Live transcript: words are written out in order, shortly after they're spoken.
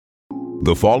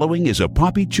The following is a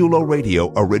Papi Chulo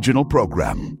Radio original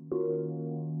program.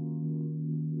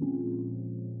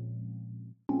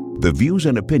 The views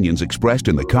and opinions expressed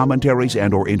in the commentaries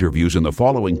and/or interviews in the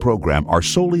following program are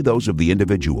solely those of the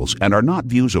individuals and are not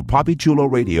views of Papi Chulo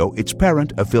Radio, its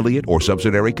parent, affiliate, or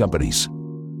subsidiary companies.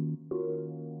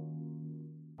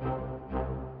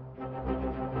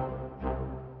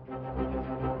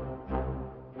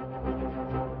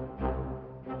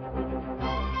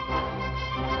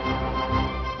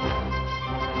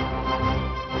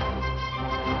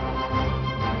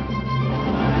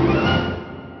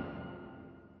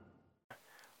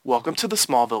 Welcome to the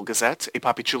Smallville Gazette, a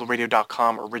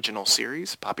PapiChuloRadio.com original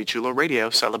series. Papi Chulo Radio,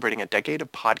 celebrating a decade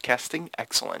of podcasting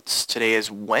excellence. Today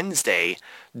is Wednesday,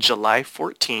 July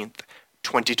 14th,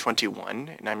 2021,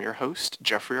 and I'm your host,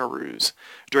 Jeffrey Aruz.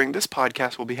 During this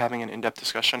podcast, we'll be having an in-depth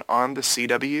discussion on the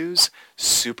CW's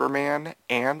Superman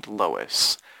and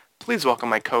Lois. Please welcome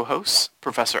my co-hosts,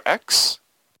 Professor X.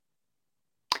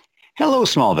 Hello,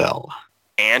 Smallville.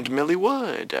 And Millie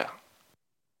Wood.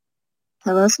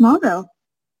 Hello, Smallville.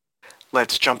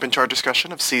 Let's jump into our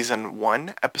discussion of Season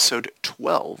 1, Episode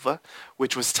 12,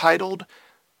 which was titled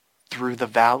Through the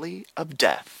Valley of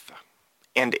Death,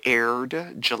 and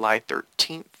aired July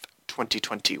 13th,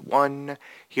 2021.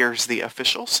 Here's the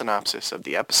official synopsis of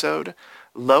the episode.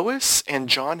 Lois and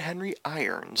John Henry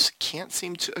Irons can't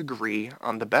seem to agree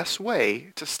on the best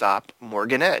way to stop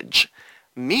Morgan Edge.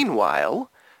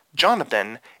 Meanwhile,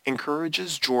 Jonathan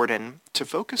encourages Jordan to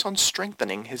focus on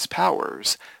strengthening his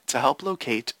powers to help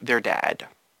locate their dad.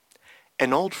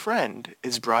 An old friend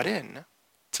is brought in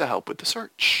to help with the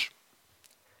search.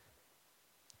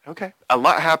 Okay, a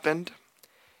lot happened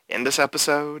in this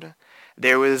episode.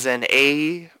 There was an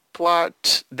A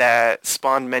plot that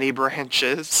spawned many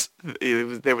branches.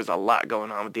 There was a lot going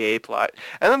on with the A plot.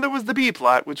 And then there was the B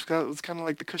plot, which was kind of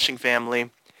like the Cushing family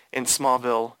in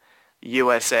Smallville,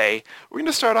 USA. We're going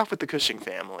to start off with the Cushing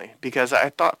family because I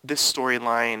thought this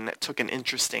storyline took an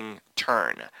interesting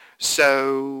turn.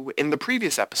 So in the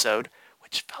previous episode,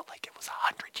 which felt like it was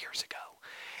 100 years ago,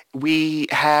 we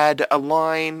had a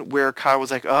line where Kyle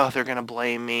was like, oh, they're going to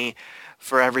blame me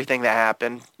for everything that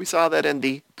happened. We saw that in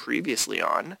the previously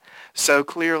on. So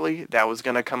clearly that was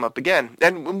going to come up again.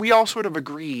 And we all sort of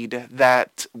agreed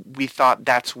that we thought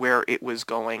that's where it was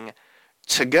going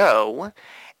to go.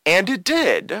 And it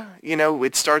did. You know,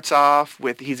 it starts off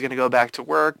with he's going to go back to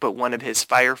work, but one of his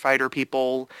firefighter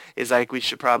people is like, we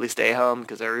should probably stay home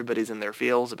because everybody's in their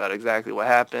feels about exactly what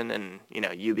happened and, you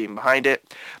know, you being behind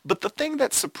it. But the thing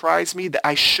that surprised me that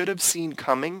I should have seen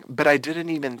coming, but I didn't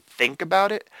even think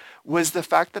about it, was the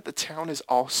fact that the town is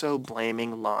also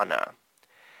blaming Lana.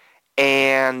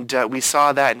 And we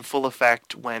saw that in full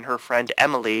effect when her friend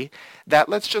Emily, that,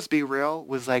 let's just be real,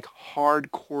 was like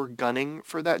hardcore gunning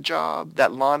for that job,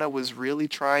 that Lana was really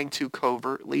trying to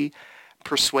covertly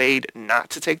persuade not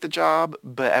to take the job,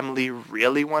 but Emily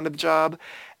really wanted the job.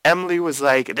 Emily was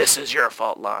like, this is your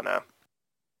fault, Lana.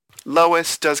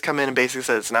 Lois does come in and basically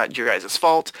says it's not your guys'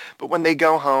 fault, but when they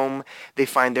go home, they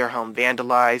find their home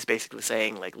vandalized, basically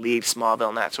saying, like, leave Smallville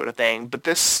and that sort of thing. But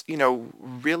this, you know,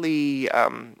 really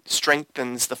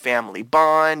strengthens the family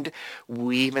bond.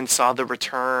 We even saw the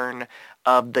return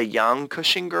of the young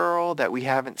Cushing girl that we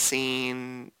haven't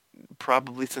seen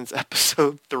probably since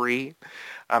episode 3.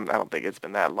 I don't think it's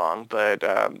been that long, but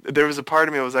there was a part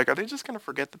of me that was like, are they just going to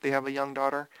forget that they have a young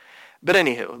daughter? But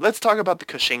anywho, let's talk about the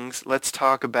Cushings. Let's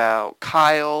talk about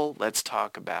Kyle. Let's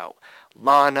talk about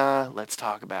Lana. Let's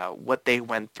talk about what they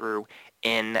went through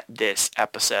in this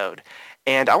episode.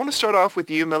 And I want to start off with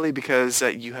you, Millie, because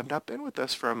you have not been with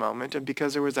us for a moment. And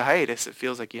because there was a hiatus, it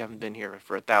feels like you haven't been here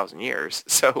for 1,000 years.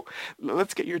 So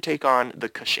let's get your take on the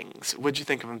Cushings. What did you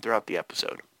think of them throughout the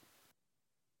episode?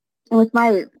 With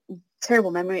my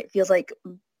terrible memory, it feels like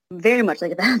very much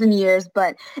like 1,000 years.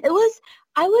 But I was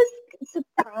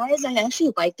surprised. I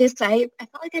actually liked this. I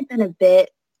felt like I've been a bit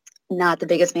not the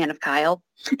biggest fan of Kyle.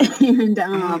 And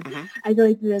I feel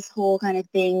like this whole kind of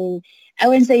thing, I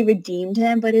wouldn't say redeemed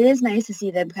him, but it is nice to see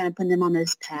them kind of putting them on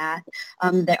this path.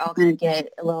 They all kind of get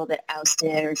a little bit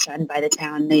ousted or shunned by the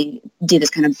town. They do this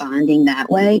kind of bonding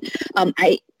that way.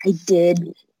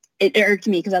 It irked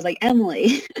me because I was like,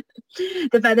 Emily,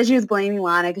 the fact that she was blaming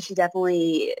Lana because she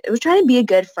definitely was trying to be a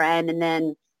good friend, and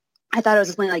then I thought it was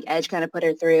something like Edge kind of put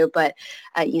her through, but,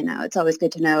 you know, it's always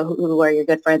good to know who are your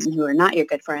good friends and who are not your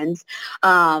good friends.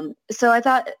 So I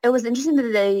thought it was interesting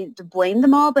that they blamed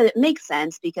them all, but it makes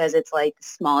sense because it's like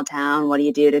small town. What do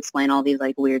you do to explain all these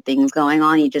like weird things going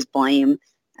on? You just blame,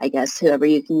 I guess, whoever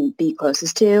you can be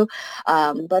closest to.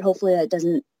 But hopefully that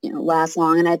doesn't, you know, last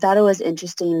long. And I thought it was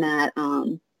interesting that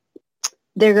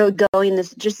they're going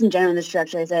this, just in general in this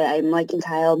direction. I said I'm liking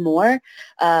Kyle more,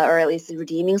 or at least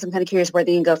redeeming. So I'm kind of curious where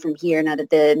they can go from here now that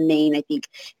the main, I think,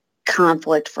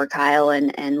 conflict for Kyle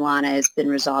and Lana has been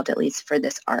resolved, at least for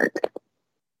this arc.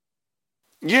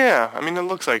 Yeah, I mean, it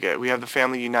looks like it. We have the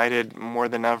family united more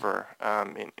than ever.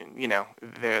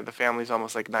 The family's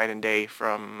almost like night and day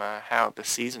from how the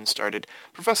season started.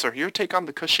 Professor, your take on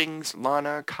the Cushings,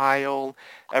 Lana, Kyle,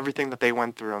 everything that they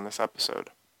went through on this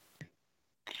episode?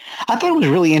 I thought it was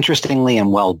really interestingly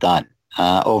and well done.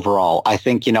 Overall, I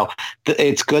think,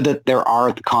 it's good that there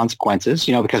are the consequences,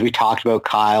 because we talked about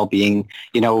Kyle being,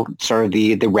 sort of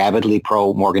the rabidly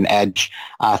pro Morgan Edge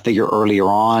figure earlier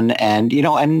on. And,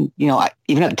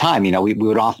 even at the time, we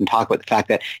would often talk about the fact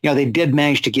that, they did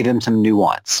manage to give him some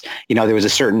nuance. There was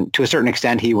to a certain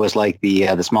extent, he was like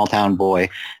the small town boy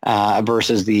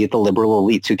versus the liberal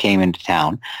elites who came into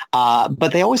town.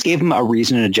 But they always gave him a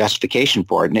reason and a justification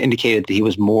for it and indicated that he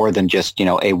was more than just,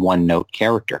 a one-note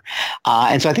character.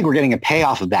 And so I think we're getting a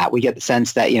payoff of that. We get the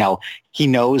sense that, he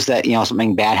knows that,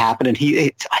 something bad happened, and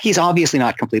he's obviously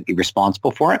not completely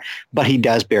responsible for it, but he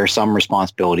does bear some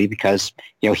responsibility because,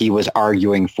 he was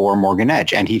arguing for Morgan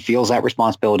Edge, and he feels that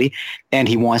responsibility, and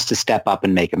he wants to step up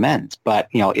and make amends. But,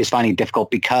 is finding it difficult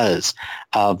because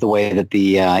of the way that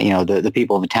the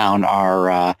people of the town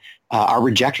are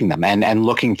rejecting them and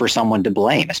looking for someone to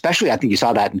blame. Especially, I think you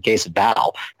saw that in the case of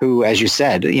Val, who, as you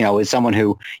said, is someone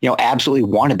who, absolutely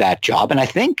wanted that job. And I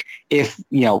think if,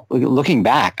 looking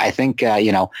back, I think,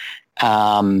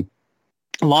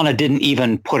 Lana didn't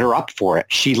even put her up for it.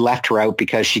 She left her out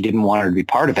because she didn't want her to be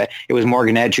part of it. It was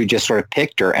Morgan Edge who just sort of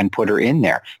picked her and put her in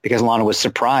there because Lana was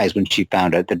surprised when she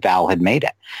found out that Val had made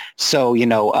it. So,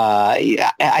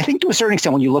 I think to a certain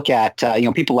extent, when you look at,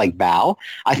 people like Val,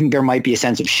 I think there might be a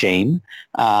sense of shame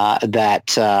that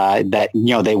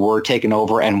they were taken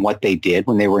over and what they did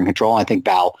when they were in control. I think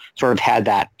Val sort of had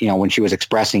that, when she was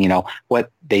expressing, what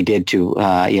they did to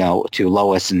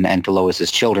Lois and to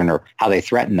Lois's children, or how they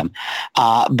threatened them.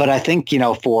 But I think,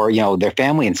 for, their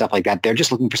family and stuff like that, they're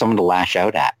just looking for someone to lash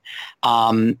out at.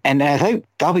 And I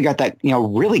thought we got that,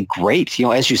 really great,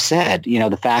 as you said,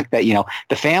 the fact that,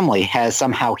 the family has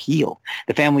somehow healed.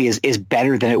 The family is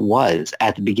better than it was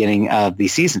at the beginning of the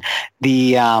season.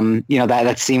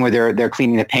 That scene where they're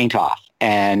cleaning the paint off.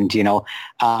 And,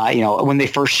 when they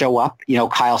first show up,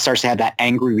 Kyle starts to have that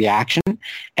angry reaction,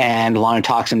 and Lana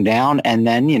talks him down, and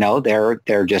then,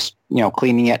 they're just,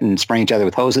 cleaning it and spraying each other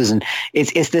with hoses. And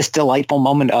it's this delightful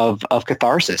moment of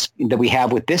catharsis that we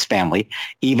have with this family,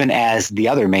 even as the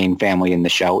other main family in the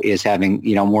show is having,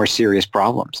 more serious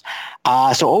problems.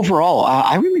 So overall,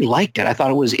 I really liked it. I thought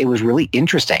it was really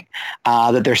interesting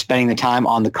that they're spending the time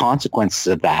on the consequences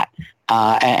of that.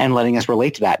 And letting us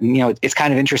relate to that. And, it's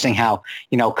kind of interesting how,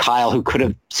 Kyle, who could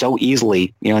have so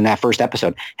easily, in that first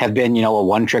episode, have been, a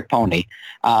one-trick pony,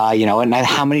 and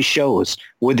how many shows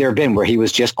would there have been where he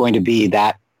was just going to be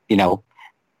that,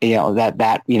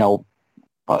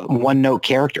 one-note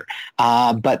character.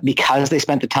 But because they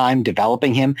spent the time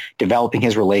developing him, developing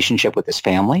his relationship with his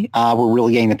family, we're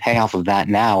really getting the payoff of that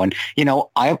now. And,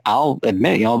 I'll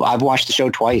admit, I've watched the show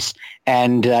twice.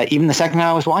 And even the second time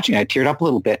I was watching, I teared up a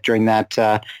little bit during that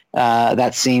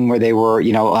that scene where they were,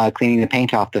 cleaning the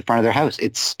paint off the front of their house.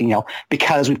 It's,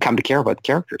 because we've come to care about the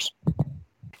characters.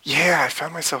 Yeah, I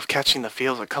found myself catching the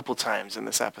feels a couple times in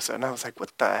this episode, and I was like,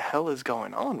 what the hell is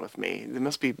going on with me? There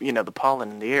must be, the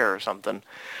pollen in the air or something.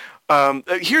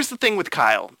 Here's the thing with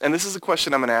Kyle, and this is a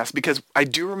question I'm going to ask, because I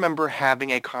do remember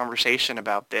having a conversation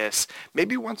about this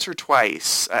maybe once or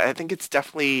twice. I think it's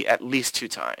definitely at least 2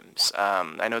 times.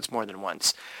 I know it's more than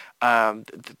once.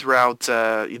 Throughout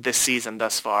this season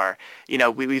thus far,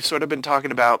 we've sort of been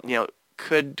talking about,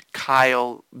 could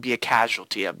Kyle be a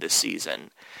casualty of this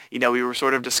season? We were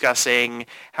sort of discussing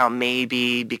how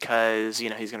maybe because, he's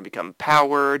going to become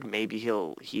powered, maybe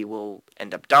he will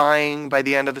end up dying by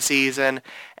the end of the season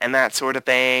and that sort of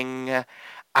thing.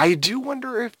 I do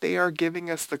wonder if they are giving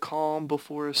us the calm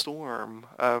before a storm.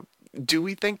 Do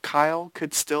we think Kyle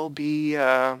could still be,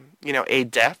 a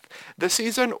death this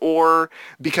season? Or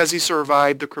because he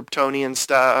survived the Kryptonian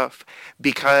stuff,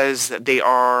 because they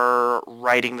are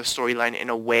writing the storyline in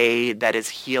a way that is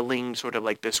healing sort of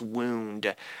like this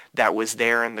wound that was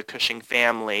there in the Cushing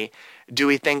family, do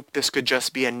we think this could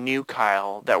just be a new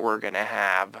Kyle that we're going to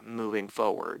have moving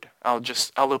forward? I'll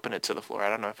open it to the floor. I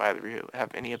don't know if either of you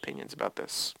have any opinions about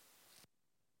this.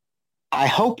 I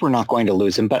hope we're not going to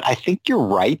lose him, but I think you're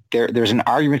right. There's an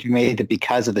argument to be made that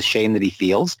because of the shame that he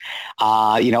feels,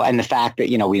 and the fact that,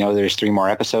 we know there's 3 more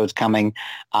episodes coming,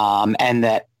 and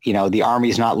that, the army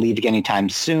is not leaving anytime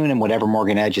soon, and whatever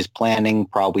Morgan Edge is planning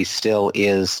probably still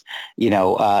is,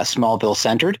 Smallville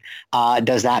centered.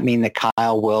 Does that mean that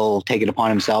Kyle will take it upon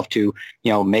himself to,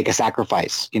 make a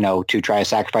sacrifice, to try to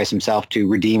sacrifice himself to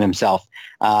redeem himself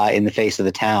in the face of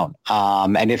the town?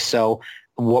 And if so,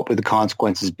 what would the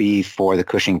consequences be for the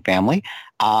Cushing family?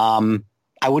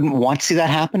 I wouldn't want to see that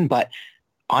happen, but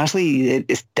honestly,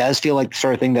 it does feel like the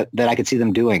sort of thing that I could see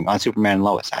them doing on Superman and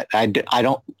Lois. I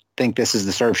don't think this is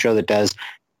the sort of show that does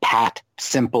pat,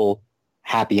 simple,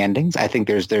 happy endings. I think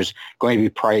there's going to be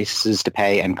prices to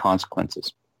pay and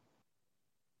consequences.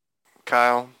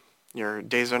 Kyle, your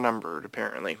days are numbered,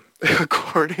 apparently,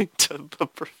 according to the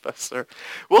professor.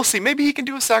 We'll see. Maybe he can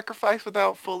do a sacrifice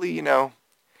without fully,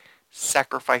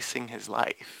 sacrificing his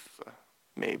life.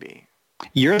 Maybe.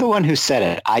 You're the one who said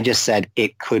it. I just said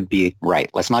it could be right.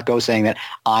 Let's not go saying that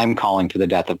I'm calling for the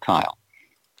death of Kyle.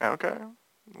 Okay.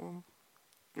 Well,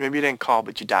 maybe you didn't call,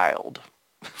 but you dialed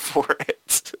for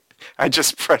it. I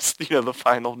just pressed, the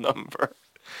final number.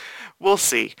 We'll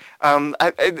see.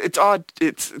 It's odd.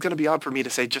 It's going to be odd for me to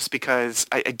say just because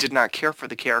I did not care for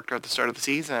the character at the start of the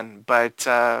season, but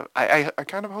I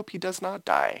kind of hope he does not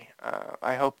die.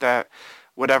 I hope that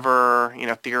whatever,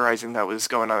 theorizing that was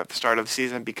going on at the start of the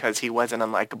season, because he was an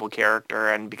unlikable character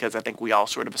and because I think we all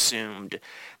sort of assumed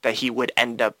that he would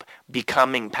end up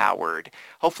becoming powered.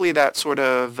 Hopefully that sort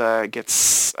of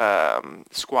gets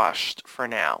squashed for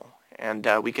now, and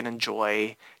we can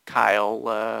enjoy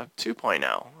Kyle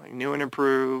 2.0, new and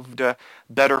improved,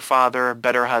 better father,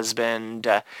 better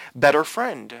husband, better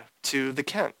friend to the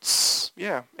Kents.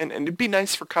 Yeah, and it'd be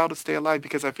nice for Kyle to stay alive,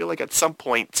 because I feel like at some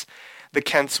point the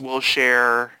Kents will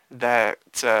share that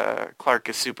Clark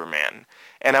is Superman.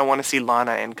 And I want to see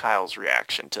Lana and Kyle's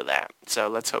reaction to that. So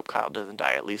let's hope Kyle doesn't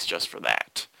die, at least just for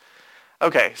that.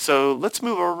 Okay, so let's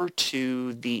move over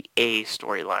to the A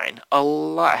storyline. A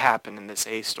lot happened in this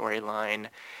A storyline.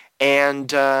 And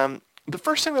the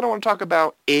first thing that I want to talk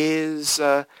about is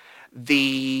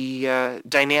the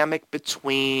dynamic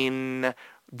between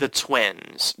the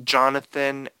twins,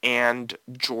 Jonathan and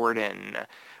Jordan.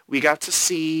 We got to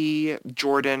see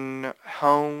Jordan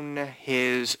hone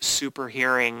his super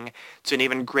hearing to an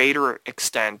even greater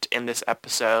extent in this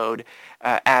episode,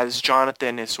 as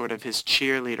Jonathan is sort of his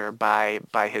cheerleader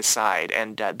by his side,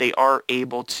 and they are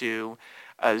able to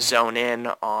zone in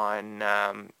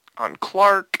on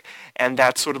Clark, and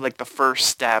that's sort of like the first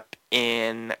step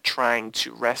in trying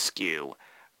to rescue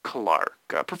Clark.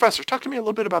 Professor, talk to me a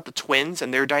little bit about the twins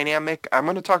and their dynamic. I'm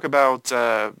going to talk about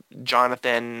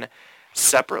Jonathan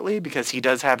separately because he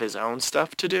does have his own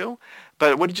stuff to do.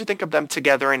 But what did you think of them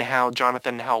together and how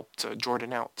Jonathan helped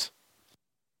Jordan out?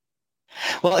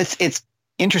 Well, it's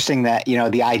interesting that,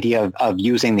 the idea of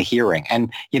using the hearing and,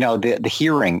 the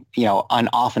hearing, an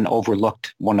often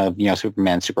overlooked one of,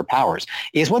 Superman's superpowers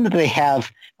is one that they have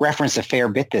referenced a fair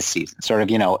bit this season, sort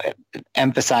of,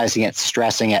 emphasizing it,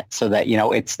 stressing it so that,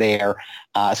 it's there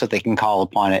so they can call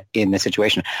upon it in the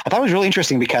situation. I thought it was really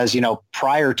interesting because,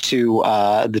 prior to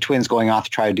the twins going off to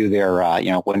try to do their,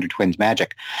 Wonder Twins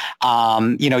magic,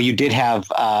 you did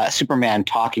have Superman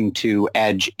talking to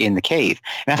Edge in the cave.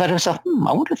 And I thought to myself,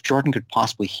 I wonder if Jordan could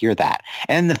possibly hear that.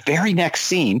 And in the very next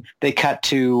scene, they cut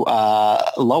to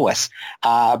Lois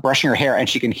brushing her hair, and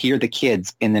she can hear the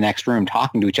kids in the next room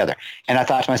talking to each other. And I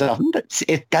thought to myself,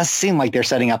 it does seem like they're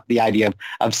setting up the idea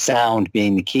of sound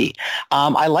being the key.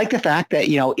 I like the fact that,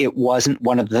 it wasn't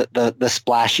one of the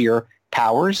splashier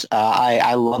powers.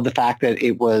 I love the fact that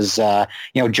it was,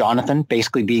 Jonathan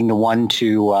basically being the one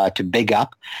to big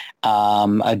up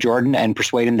Jordan and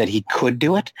persuade him that he could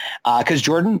do it. Because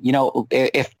Jordan,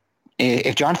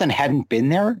 if Jonathan hadn't been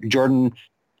there, Jordan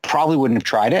probably wouldn't have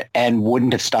tried it and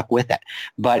wouldn't have stuck with it.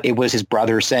 But it was his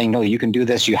brother saying, no, you can do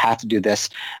this, you have to do this,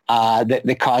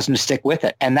 that caused him to stick with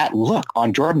it. And that look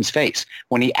on Jordan's face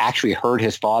when he actually heard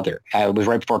his father, it was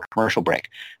right before a commercial break,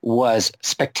 was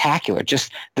spectacular.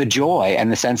 Just the joy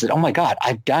and the sense that, oh my God,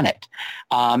 I've done it.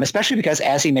 Especially because,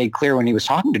 as he made clear when he was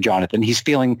talking to Jonathan, he's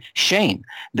feeling shame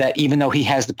that even though he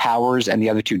has the powers and the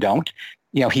other two don't,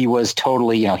 he was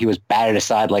totally, he was batted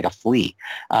aside like a flea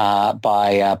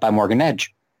by Morgan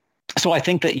Edge. So I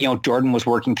think that, Jordan was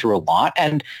working through a lot,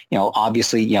 and,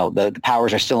 obviously, the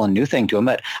powers are still a new thing to him,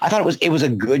 but I thought it was a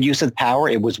good use of the power.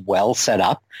 It was well set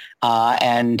up,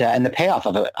 and the payoff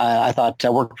of it, I thought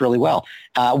worked really well,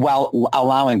 while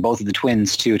allowing both of the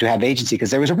twins to have agency,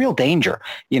 because there was a real danger,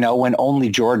 when only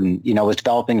Jordan, was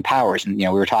developing powers. And, we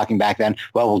were talking back then,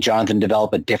 well, will Jonathan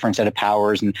develop a different set of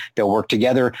powers and they'll work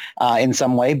together in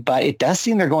some way? But it does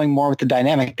seem they're going more with the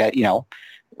dynamic that,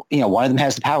 one of them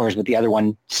has the powers, but the other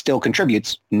one still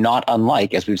contributes, not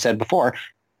unlike, as we've said before,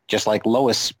 just like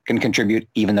Lois can contribute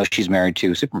even though she's married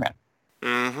to Superman.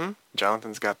 Mm-hmm.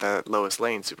 Jonathan's got that Lois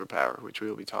Lane superpower, which we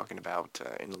will be talking about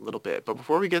in a little bit. But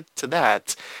before we get to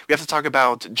that, we have to talk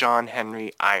about John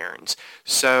Henry Irons.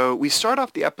 So we start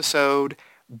off the episode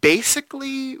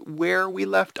basically where we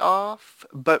left off,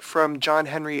 but from John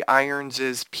Henry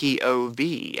Irons'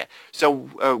 POV.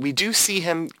 So we do see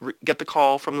him get the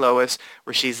call from Lois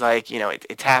where she's like,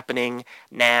 it's happening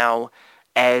now,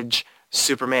 Edge,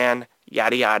 Superman,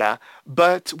 yada yada.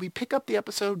 But we pick up the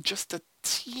episode just a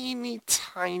teeny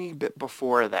tiny bit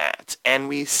before that, and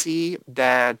we see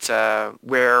that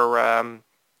where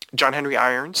John Henry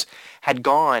Irons had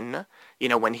gone,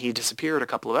 when he disappeared a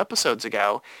couple of episodes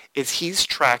ago, is he's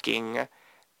tracking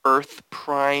Earth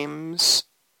Prime's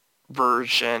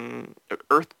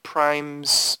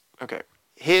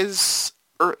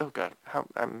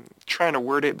I'm trying to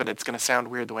word it, but it's going to sound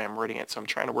weird the way I'm wording it, so I'm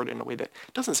trying to word it in a way that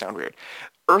doesn't sound weird.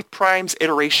 Earth Prime's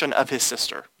iteration of his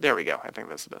sister. There we go. I think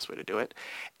that's the best way to do it.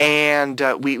 And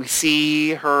we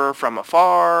see her from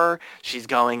afar. She's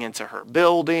going into her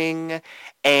building,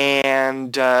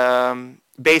 and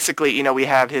basically, we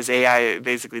have his AI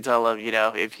basically tell him,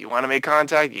 if you want to make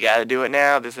contact, you got to do it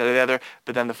now, this, that, or the other.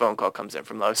 But then the phone call comes in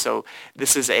from Lois. So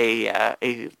this is a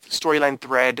storyline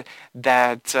thread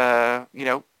that,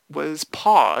 was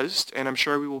paused, and I'm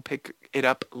sure we will pick it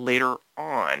up later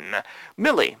on.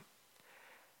 Millie,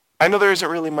 I know there isn't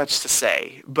really much to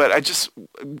say, but as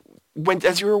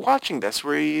you were watching this,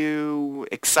 were you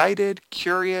excited,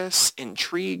 curious,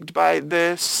 intrigued by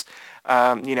this?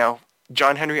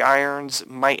 John Henry Irons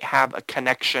might have a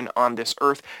connection on this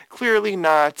Earth. Clearly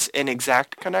not an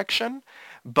exact connection,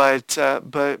 but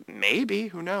maybe,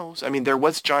 who knows? I mean, there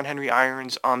was John Henry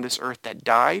Irons on this Earth that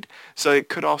died, so it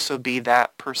could also be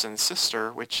that person's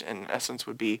sister, which in essence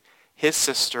would be his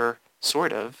sister,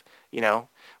 sort of,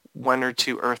 one or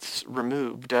two Earths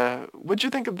removed. What'd you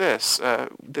think of this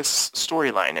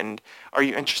storyline, and are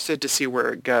you interested to see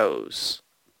where it goes?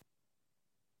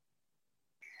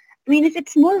 I mean, if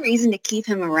it's more reason to keep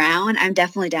him around, I'm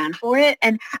definitely down for it.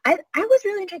 And I was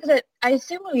really intrigued because I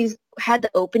assume when we had the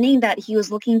opening that he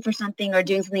was looking for something or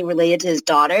doing something related to his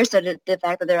daughter. So the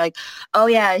fact that they're like, oh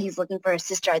yeah, he's looking for a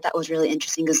sister, I thought was really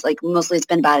interesting because mostly it's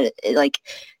been about like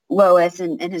Lois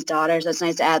and his daughter. So it's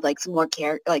nice to add some more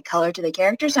color to the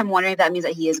character. So I'm wondering if that means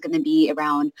that he is going to be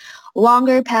around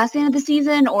longer past the end of the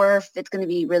season, or if it's going to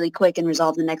be really quick and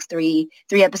resolved in the next three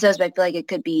episodes. But I feel like it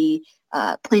could be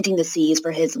planting the seeds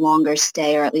for his longer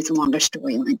stay, or at least a longer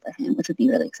storyline for him, which would be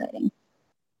really exciting.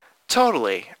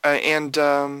 Totally. And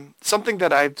something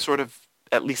that I've sort of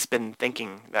at least been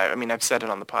thinking, I've said it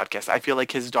on the podcast, I feel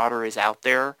like his daughter is out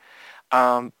there.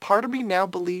 Part of me now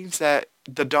believes that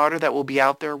the daughter that will be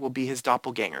out there will be his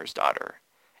doppelganger's daughter.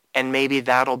 And maybe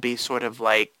that'll be sort of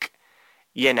like,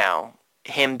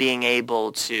 him being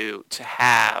able to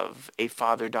have a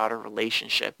father-daughter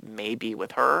relationship maybe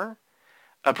with her.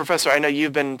 Professor, I know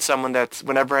you've been someone that's,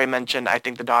 whenever I mention I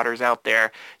think the daughter's out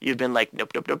there, you've been like, nope,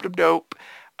 nope, nope, nope,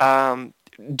 nope.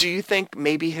 Do you think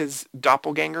maybe his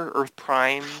doppelganger, Earth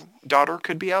Prime daughter,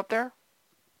 could be out there?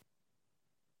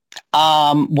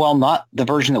 Well, not the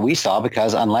version that we saw,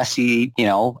 because unless he,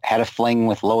 had a fling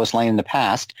with Lois Lane in the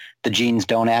past, the genes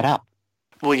don't add up.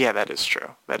 Well, yeah, that is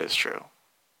true. That is true.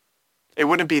 It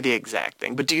wouldn't be the exact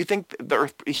thing, but do you think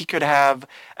he could have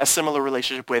a similar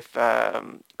relationship with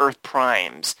Earth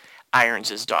Prime's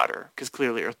Irons' daughter? Because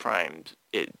clearly Earth Prime,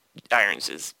 Irons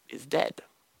is dead.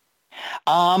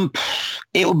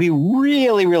 It would be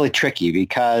really, really tricky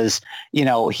because,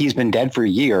 he's been dead for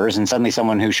years, and suddenly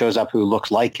someone who shows up who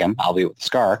looks like him, albeit with a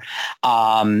scar,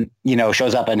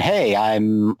 shows up and, hey, I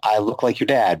look like your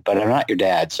dad, but I'm not your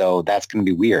dad. So that's going to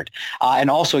be weird. And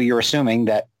also you're assuming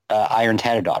that Irons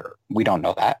had a daughter. We don't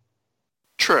know that.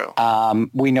 True.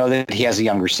 We know that he has a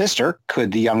younger sister.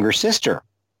 Could the younger sister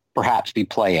perhaps be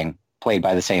played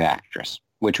by the same actress,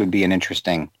 which would be an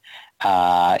interesting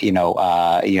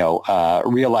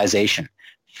realization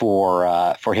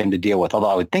for him to deal with. Although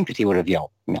I would think that he would have,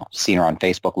 seen her on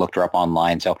Facebook, looked her up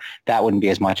online. So that wouldn't be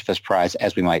as much of a surprise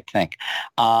as we might think.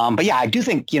 But yeah, I do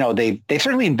think, they've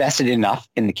certainly invested enough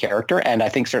in the character. And I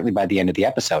think certainly by the end of the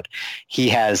episode, he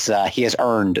has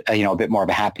earned, a bit more of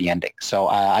a happy ending. So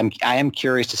I am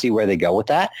curious to see where they go with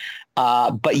that.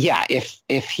 But yeah,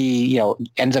 if he,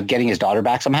 ends up getting his daughter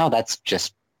back somehow, that's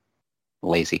just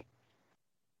lazy.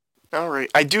 All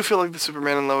right. I do feel like the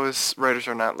Superman and Lois writers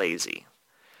are not lazy.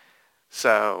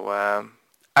 So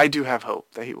I do have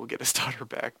hope that he will get his daughter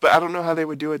back. But I don't know how they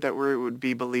would do it where it would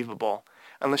be believable.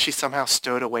 Unless she somehow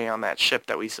stowed away on that ship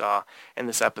that we saw in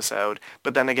this episode.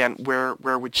 But then again, where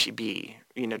would she be,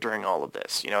 during all of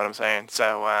this? You know what I'm saying?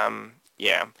 So,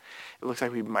 yeah, it looks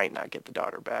like we might not get the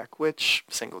daughter back, which,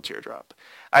 single teardrop.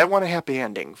 I want a happy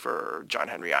ending for John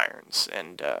Henry Irons,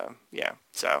 and yeah,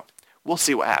 so we'll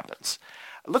see what happens.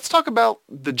 Let's talk about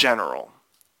the general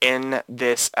in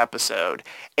this episode.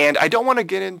 And I don't want to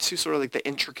get into sort of like the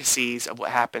intricacies of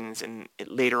what happens in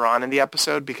later on in the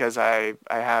episode because I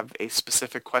have a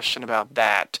specific question about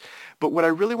that. But what I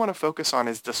really want to focus on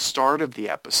is the start of the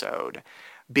episode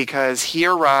because he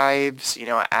arrives,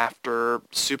 after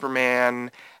Superman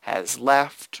has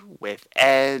left with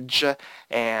Edge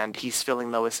and he's filling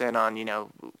Lois in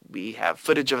on, we have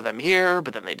footage of them here,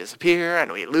 but then they disappear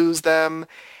and we lose them.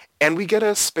 And we get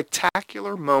a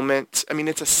spectacular moment. I mean,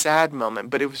 it's a sad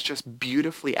moment, but it was just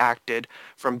beautifully acted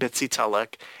from Bitsy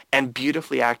Tulloch and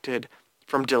beautifully acted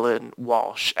from Dylan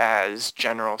Walsh as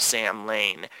General Sam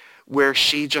Lane, where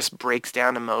she just breaks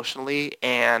down emotionally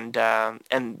and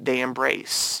they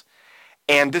embrace.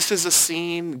 And this is a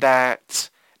scene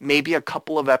that maybe a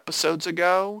couple of episodes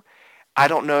ago, I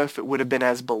don't know if it would have been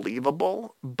as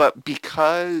believable, but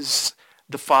because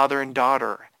the father and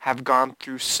daughter have gone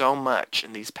through so much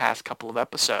in these past couple of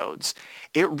episodes,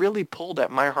 it really pulled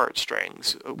at my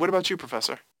heartstrings. What about you,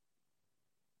 Professor?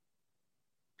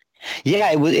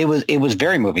 Yeah, it was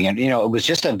very moving, and it was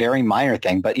just a very minor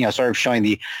thing, but sort of showing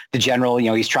the general,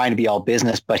 he's trying to be all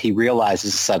business, but he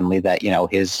realizes suddenly that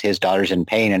his daughter's in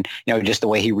pain, and just the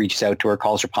way he reaches out to her,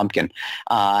 calls her pumpkin,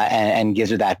 and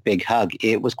gives her that big hug.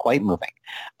 It was quite moving.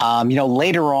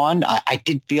 Later on, I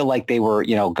did feel like they were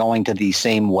going to the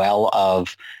same well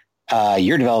of.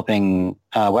 You're developing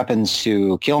weapons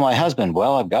to kill my husband.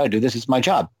 Well, I've got to do this. It's my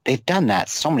job. They've done that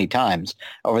so many times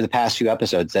over the past few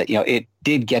episodes that, it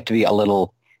did get to be a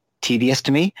little tedious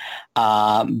to me.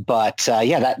 But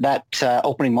that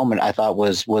opening moment I thought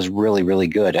was really, really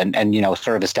good. And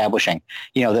sort of establishing,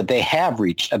 that they have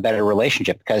reached a better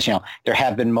relationship because, there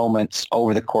have been moments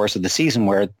over the course of the season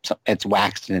where it's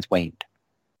waxed and it's waned.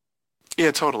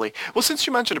 Yeah, totally. Well, since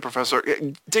you mentioned it, Professor,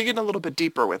 dig in a little bit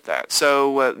deeper with that.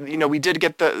 So, we did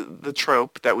get the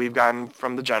trope that we've gotten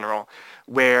from the general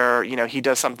where, he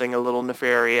does something a little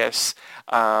nefarious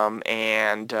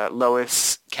and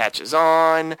Lois catches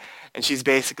on and she's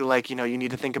basically like, you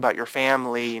need to think about your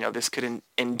family. This could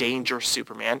endanger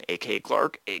Superman, a.k.a.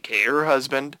 Clark, a.k.a. her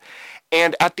husband.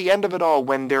 And at the end of it all,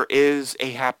 when there is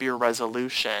a happier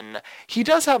resolution, he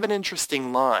does have an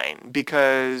interesting line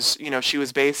because, she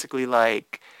was basically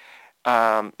like,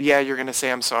 yeah, you're going to say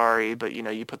I'm sorry, but,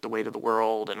 you put the weight of the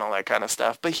world and all that kind of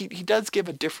stuff. But he does give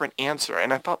a different answer,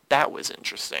 and I thought that was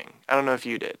interesting. I don't know if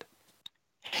you did.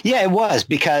 Yeah, it was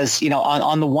because,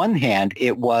 on the one hand,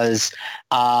 it was,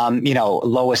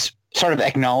 Lois sort of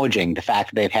acknowledging the fact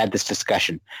that they've had this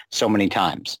discussion so many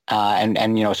times and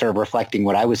sort of reflecting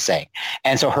what I was saying.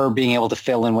 And so her being able to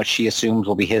fill in what she assumes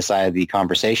will be his side of the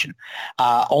conversation,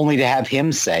 only to have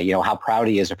him say, how proud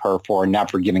he is of her for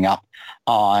never giving up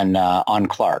on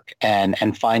Clark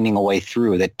and finding a way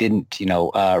through that didn't,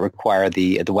 require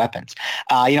the weapons.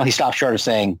 He stopped short of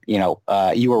saying,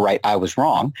 you were right, I was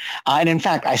wrong. And in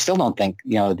fact, I still don't think,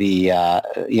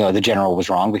 the general was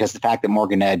wrong because the fact that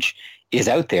Morgan Edge is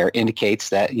out there indicates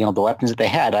that, the weapons that they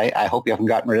had, I hope you haven't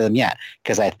gotten rid of them yet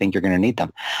because I think you're going to need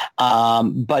them.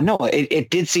 But no, it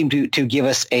did seem to give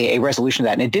us a resolution to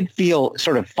that. And it did feel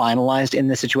sort of finalized in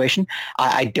this situation.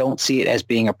 I don't see it as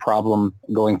being a problem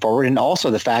going forward. And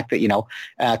also the fact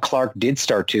that, Clark did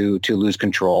start to lose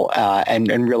control and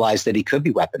realize that he could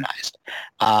be weaponized.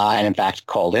 And in fact,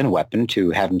 called in a weapon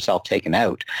to have himself taken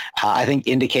out, I think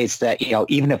indicates that,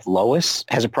 even if Lois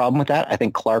has a problem with that, I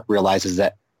think Clark realizes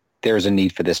that there's a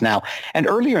need for this now. And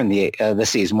earlier in the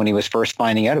season, when he was first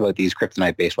finding out about these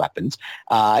kryptonite-based weapons,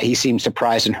 he seemed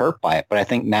surprised and hurt by it. But I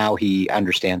think now he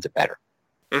understands it better.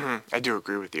 Mm-hmm. I do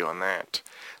agree with you on that.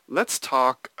 Let's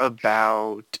talk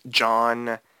about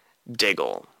John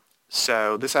Diggle.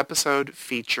 So this episode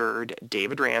featured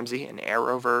David Ramsey, an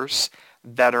Arrowverse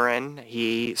veteran.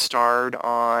 He starred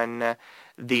on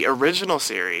the original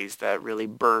series that really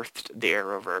birthed the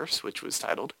Arrowverse, which was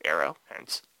titled Arrow,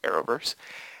 hence Arrowverse.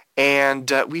 And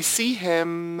we see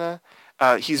him,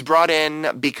 he's brought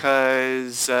in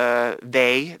because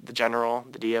the general,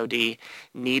 the DOD,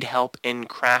 need help in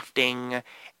crafting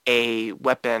a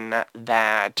weapon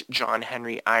that John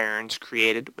Henry Irons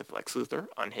created with Lex Luthor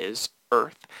on his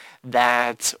Earth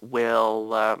that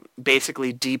will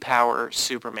basically depower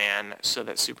Superman so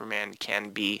that Superman can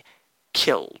be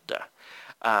killed.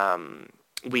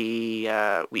 We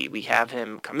have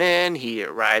him come in. He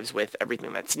arrives with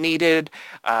everything that's needed.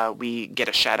 We get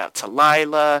a shout out to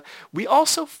Lila. We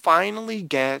also finally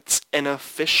get an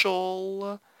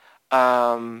official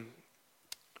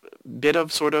bit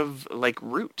of sort of like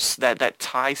roots that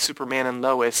tie Superman and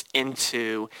Lois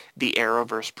into the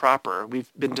Arrowverse proper.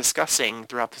 We've been discussing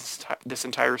throughout this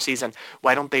entire season,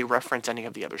 why don't they reference any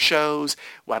of the other shows?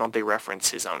 Why don't they reference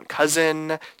his own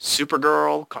cousin,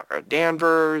 Supergirl, Kara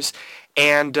Danvers?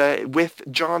 And with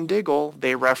John Diggle,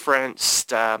 they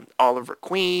referenced Oliver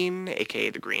Queen, aka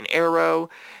the Green Arrow.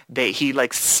 He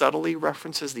like subtly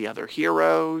references the other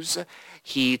heroes.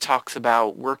 He talks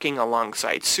about working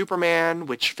alongside Superman,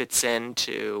 which fits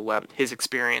into his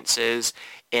experiences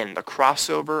in the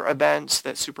crossover events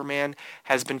that Superman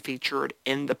has been featured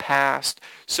in the past.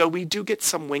 So we do get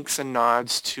some winks and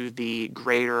nods to the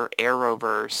greater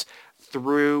Arrowverse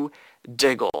through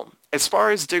Diggle. As far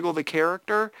as Diggle the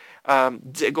character,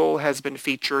 Diggle has been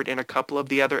featured in a couple of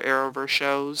the other Arrowverse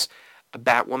shows,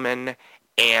 Batwoman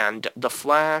and The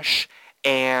Flash,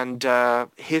 and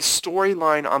his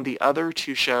storyline on the other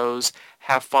two shows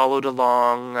have followed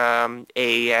along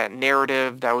a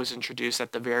narrative that was introduced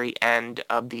at the very end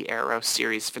of the Arrow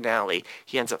series finale.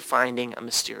 He ends up finding a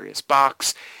mysterious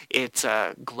box. It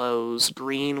glows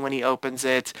green when he opens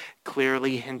it,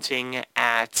 clearly hinting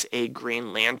at a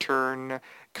Green Lantern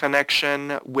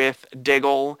connection with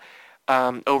Diggle.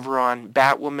 Over on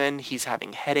Batwoman, he's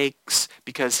having headaches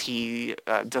because he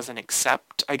doesn't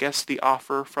accept, I guess, the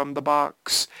offer from the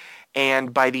box.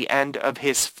 And by the end of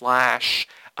his Flash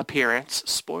appearance,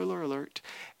 spoiler alert,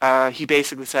 he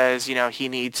basically says, he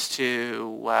needs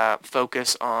to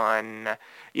focus on,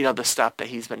 the stuff that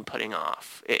he's been putting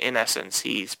off. In essence,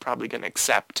 he's probably going to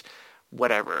accept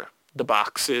whatever the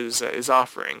box is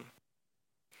offering.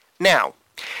 Now,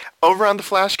 over on the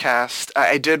Flashcast,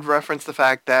 I did reference the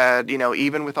fact that,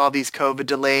 even with all these COVID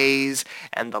delays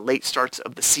and the late starts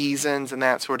of the seasons and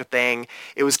that sort of thing,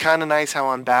 it was kind of nice how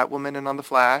on Batwoman and on the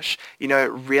Flash,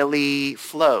 it really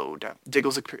flowed.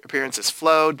 Diggle's appearances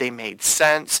flowed. They made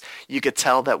sense. You could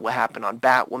tell that what happened on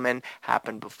Batwoman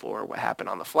happened before what happened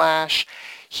on the Flash.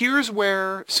 Here's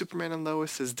where Superman and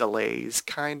Lois's delays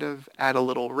kind of add a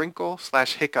little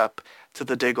wrinkle/hiccup to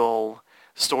the Diggle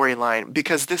storyline,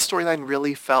 because this storyline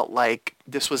really felt like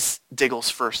this was Diggle's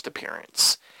first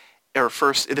appearance.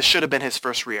 This should have been his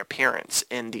first reappearance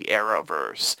in the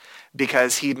Arrowverse,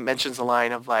 because he mentions a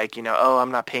line of like,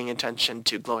 I'm not paying attention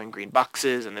to glowing green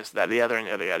boxes and this, that, the other, and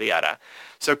yada, yada, yada.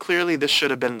 So clearly this should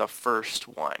have been the first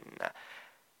one.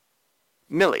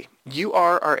 Millie, you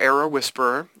are our Arrow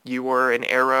Whisperer. You were an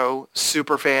Arrow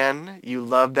superfan. You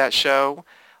loved that show.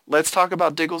 Let's talk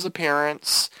about Diggle's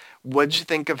appearance. What'd you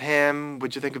think of him?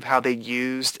 What'd you think of how they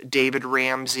used David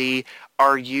Ramsey?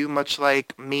 Are you, much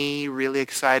like me, really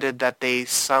excited that they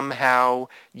somehow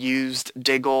used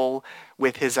Diggle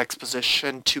with his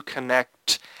exposition to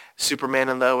connect Superman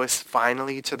and Lois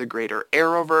finally to the greater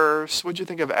Arrowverse? What'd you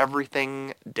think of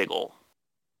everything Diggle?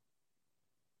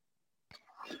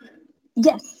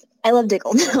 Yes, I love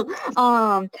Diggle.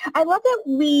 I love that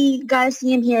we got to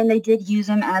see him here, and they did use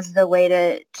him as the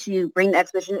way to bring the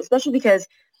exposition, especially because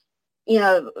you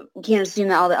can't assume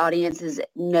that all the audiences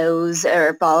knows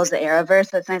or follows the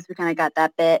Arrowverse, so it's nice we kind of got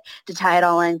that bit to tie it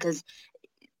all in, because,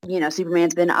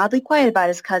 Superman's been oddly quiet about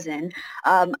his cousin.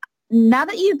 Now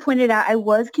that you pointed out, I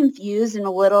was confused and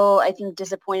a little, I think,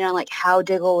 disappointed on, how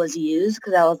Diggle was used,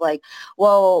 because I was like,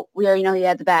 well, we already know he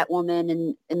had the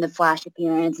Batwoman and the Flash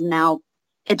appearance, and now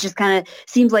it just kind of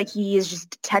seems like he is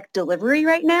just tech delivery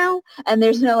right now, and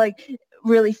there's no,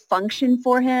 really function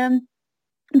for him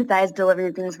besides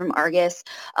delivering things from Argus.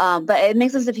 But it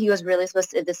makes sense if he was really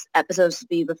this episode was to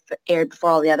be aired before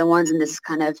all the other ones, and this is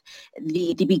kind of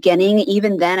the beginning.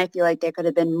 Even then, I feel like there could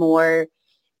have been more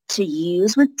to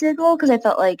use with Diggle, because I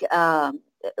felt like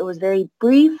it was very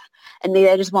brief, and maybe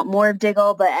I just want more of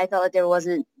Diggle, but I felt like there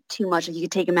wasn't too much. You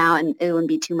could take him out, and it wouldn't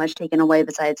be too much taken away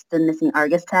besides the missing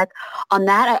Argus tech. On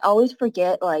that, I always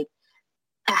forget,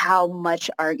 how much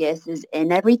Argus is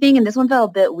in everything, and this one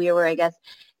felt a bit weird, where I guess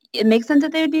it makes sense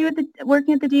that they would be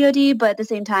working at the DoD, but at the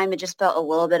same time, it just felt a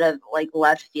little bit of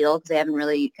left field, because they haven't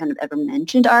really kind of ever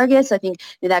mentioned Argus. So I think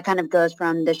that kind of goes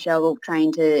from the show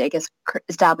trying to, I guess,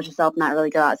 establish itself, not really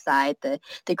go outside the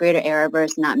greater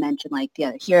Arrowverse, not mention the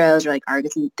other heroes or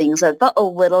Argus and things. So it felt a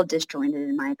little disjointed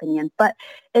in my opinion, but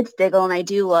it's Diggle, and I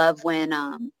do love when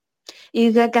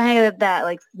you got kind of that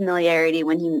familiarity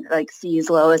when he sees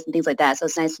Lois and things like that. So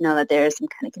it's nice to know that there is some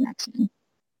kind of connection.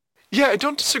 Yeah, I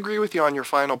don't disagree with you on your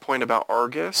final point about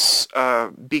Argus,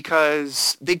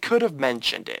 because they could have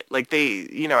mentioned it.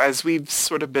 As we've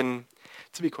sort of been,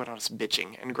 to be quite honest,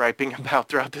 bitching and griping about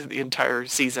throughout the entire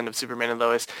season of Superman and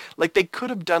Lois, they could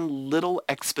have done little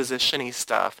exposition-y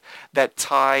stuff that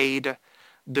tied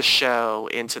the show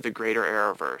into the greater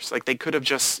Arrowverse. Like, they could have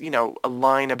just, a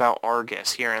line about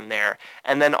Argus here and there.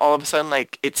 And then all of a sudden,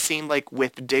 like, it seemed like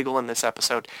with Diggle in this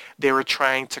episode, they were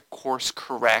trying to course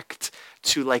correct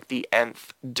to, like, the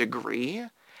nth degree.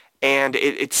 And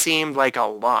it seemed like a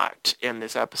lot in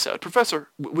this episode. Professor,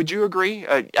 would you agree?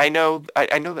 I know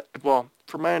that, well,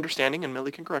 from my understanding, and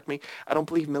Millie can correct me, I don't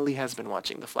believe Millie has been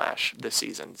watching The Flash this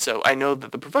season. So I know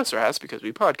that the professor has because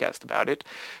we podcast about it.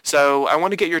 So I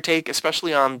want to get your take,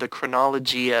 especially on the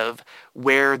chronology of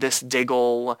where this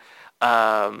Diggle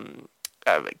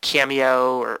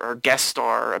cameo or guest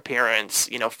star appearance,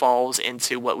 falls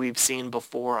into what we've seen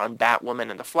before on Batwoman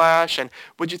and The Flash. And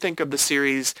what'd you think of the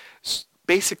series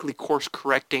basically course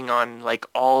correcting on like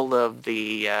all of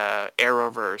the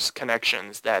Arrowverse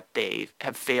connections that they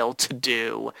have failed to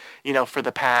do, for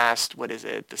the past, what is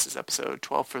it? This is episode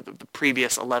 12 for the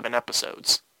previous 11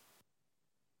 episodes.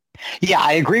 Yeah,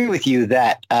 I agree with you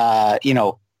that,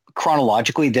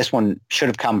 chronologically, this one should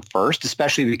have come first,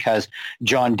 especially because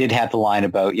John did have the line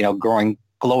about, growing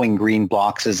glowing green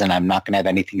boxes, and I'm not going to have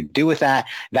anything to do with that.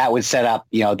 That would set up,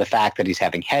 the fact that he's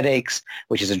having headaches,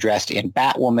 which is addressed in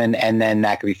Batwoman, and then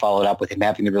that could be followed up with him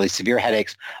having the really severe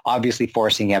headaches, obviously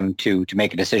forcing him to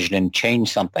make a decision and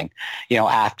change something,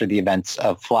 after the events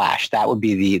of Flash. That would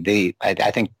be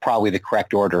I think probably the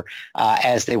correct order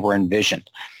as they were envisioned.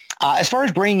 As far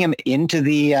as bringing him into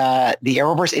the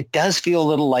Arrowverse, it does feel a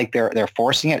little like they're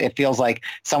forcing it. It feels like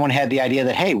someone had the idea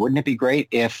that, hey, wouldn't it be great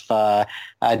if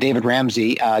David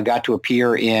Ramsey got to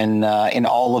appear in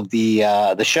all of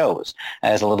the shows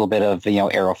as a little bit of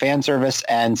Arrow fan service,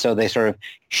 and so they sort of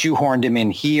shoehorned him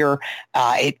in here.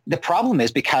 The problem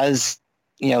is because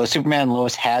Superman and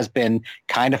Lois has been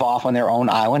kind of off on their own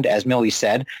island, as Millie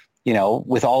said.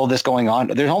 With all of this going on,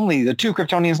 there's only the two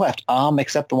Kryptonians left,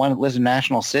 except the one that lives in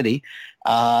National City.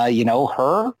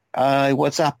 Her,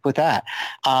 what's up with that?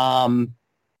 Headcanon,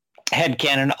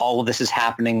 all of this is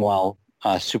happening while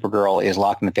Supergirl is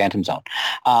locked in the Phantom Zone.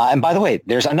 And by the way,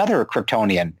 there's another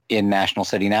Kryptonian in National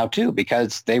City now, too,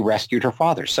 because they rescued her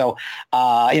father. So,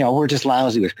 we're just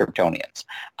lousy with Kryptonians.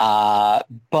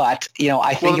 But,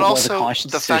 I think it was a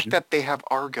conscious decision. The fact that they have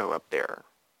Argo up there,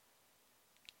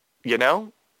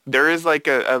 there is like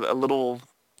a little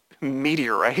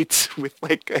meteorite with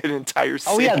like an entire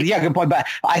city. Oh yeah, good point. But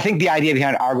I think the idea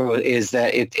behind Argo is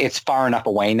that it's far enough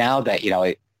away now that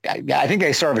I think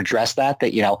they sort of addressed that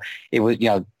it was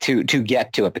to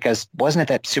get to it, because wasn't it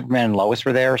that Superman and Lois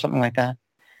were there or something like that?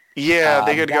 Yeah,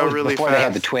 they could go really before fast. They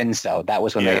had the twins, though. That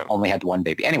was when they only had the one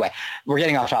baby. Anyway, we're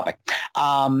getting off topic.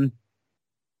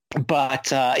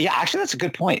 But actually, that's a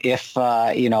good point. If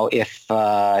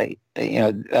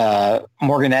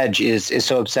Morgan Edge is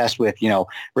so obsessed with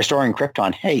restoring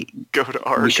Krypton, hey, go to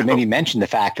Argo. We should maybe mention the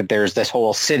fact that there's this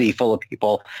whole city full of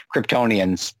people,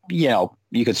 Kryptonians. You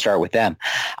could start with them.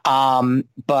 No,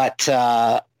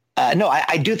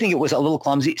 I do think it was a little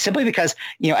clumsy, simply because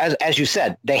as you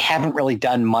said, they haven't really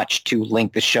done much to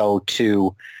link the show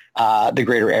to the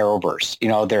greater Arrowverse.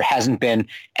 There hasn't been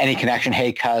any connection.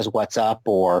 Hey, cuz, what's up?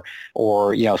 Or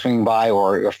swinging by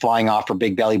or flying off for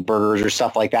big belly burgers or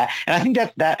stuff like that. And I think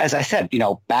that as I said,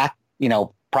 back,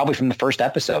 probably from the first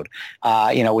episode,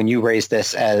 when you raised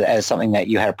this as something that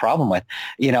you had a problem with,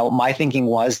 my thinking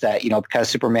was that, because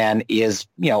Superman is,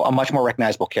 a much more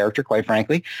recognizable character, quite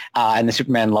frankly, and the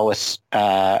Superman Lois,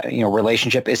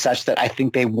 relationship is such that I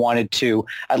think they wanted to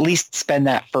at least spend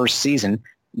that first season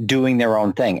doing their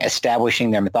own thing,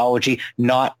 establishing their mythology,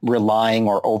 not relying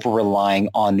or over-relying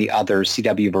on the other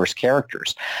CW-verse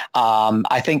characters.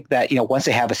 I think that, once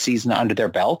they have a season under their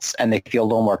belts and they feel a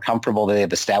little more comfortable that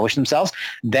they've established themselves,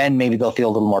 then maybe they'll feel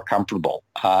a little more comfortable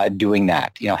doing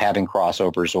that, having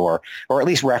crossovers or at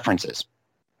least references.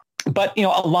 But,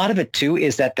 a lot of it, too,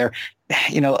 is that they're,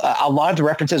 a lot of the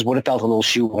references would have felt a little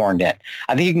shoehorned in.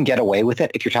 I think you can get away with it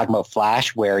if you're talking about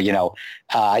Flash, where,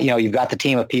 you've got the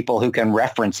team of people who can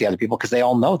reference the other people because they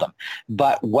all know them.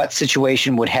 But what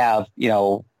situation would have,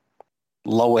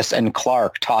 Lois and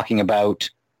Clark talking about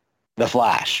the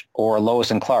Flash, or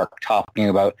Lois and Clark talking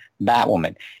about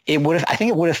Batwoman? I think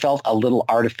it would have felt a little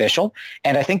artificial.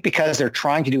 And I think because they're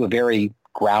trying to do a very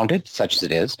grounded, such as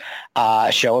it is,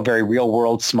 show a very real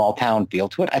world, small town feel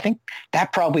to it, I think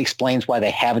that probably explains why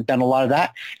they haven't done a lot of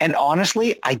that. And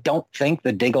honestly, I don't think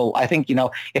I think,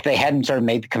 if they hadn't sort of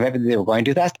made the commitment that they were going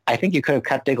to do that, I think you could have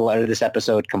cut Diggle out of this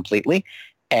episode completely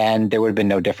and there would have been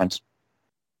no difference.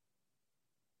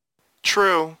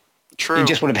 True. True. You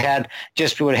just would have had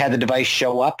the device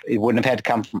show up. It wouldn't have had to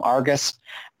come from Argus.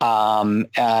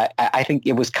 I think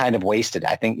it was kind of wasted.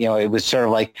 I think, it was sort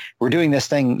of like, we're doing this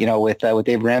thing, with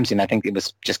Dave Ramsey, and I think it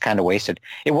was just kind of wasted.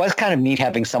 It was kind of neat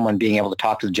having someone being able to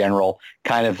talk to the general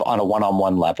kind of on a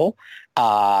one-on-one level,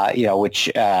 which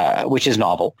is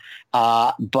novel.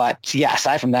 But yeah,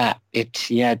 aside from that, it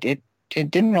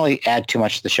didn't really add too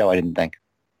much to the show, I didn't think.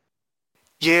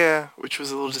 Yeah, which was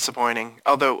a little disappointing.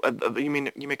 Although, you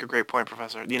make a great point,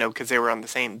 Professor, because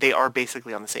they are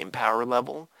basically on the same power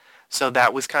level. So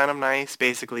that was kind of nice,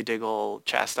 basically Diggle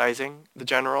chastising the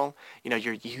general.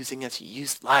 You're using us, you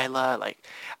used Lila. Like,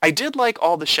 I did like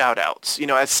all the shout outs.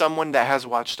 As someone that has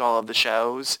watched all of the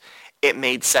shows, it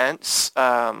made sense.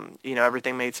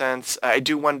 Everything made sense. I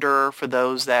do wonder for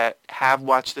those that have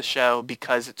watched the show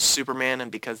because it's Superman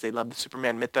and because they love the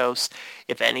Superman mythos,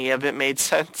 if any of it made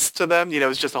sense to them.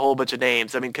 It's just a whole bunch of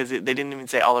names. I mean, because they didn't even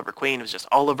say Oliver Queen. It was just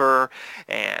Oliver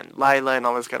and Lila and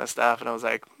all this kind of stuff. And I was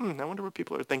like, I wonder what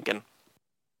people are thinking.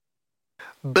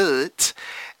 But,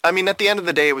 I mean, at the end of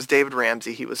the day, it was David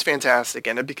Ramsey. He was fantastic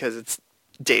in it because it's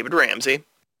David Ramsey.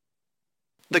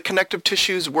 The connective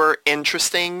tissues were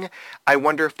interesting. I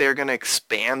wonder if they're going to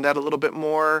expand that a little bit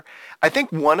more. I think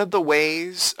one of the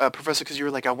ways, Professor, because you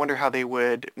were like, I wonder how they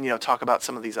would, talk about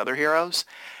some of these other heroes.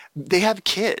 They have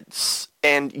kids,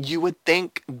 and you would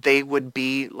think they would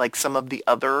be like some of the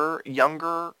other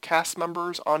younger cast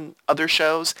members on other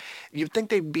shows. You'd think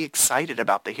they'd be excited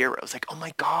about the heroes. Like, oh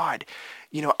my God,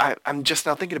 I'm just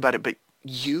now thinking about it, but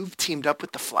you've teamed up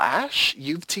with the Flash?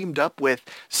 You've teamed up with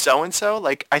so-and-so?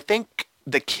 Like, I think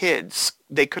the kids,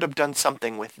 they could have done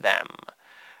something with them,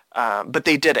 but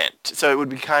they didn't. So it would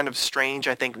be kind of strange,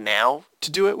 I think, now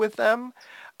to do it with them.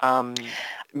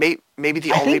 Maybe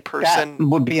the only person that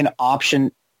would be an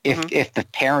option if the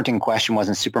parent in question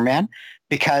wasn't Superman,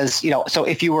 because so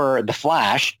if you were the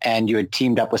Flash and you had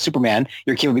teamed up with Superman,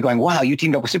 your kid would be going, "Wow, you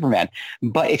teamed up with Superman."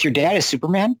 But if your dad is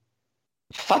Superman,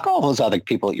 fuck all those other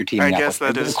people that you're teaming up with. I guess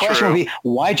that is true. The question would be,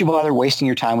 why'd you bother wasting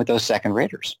your time with those second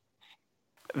raters?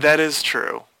 That is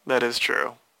true.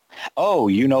 Oh,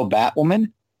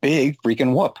 Batwoman? Big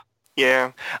freaking whoop.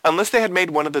 Yeah. Unless they had made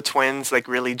one of the twins like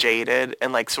really jaded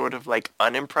and like sort of like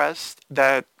unimpressed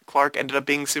that Clark ended up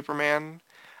being Superman.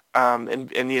 And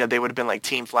they would have been like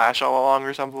Team Flash all along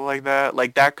or something like that.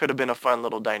 Like that could have been a fun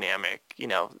little dynamic,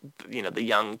 the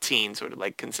young teen sort of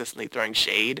like consistently throwing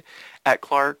shade at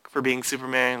Clark for being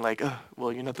Superman, like, oh,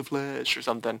 well, you're not the Flash or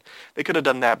something. They could have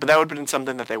done that, but that would have been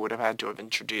something that they would have had to have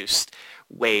introduced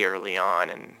way early on,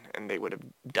 and they would have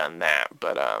done that.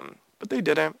 But they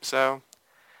didn't, so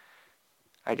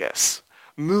I guess.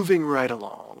 Moving right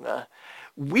along.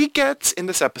 We get in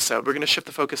this episode, we're going to shift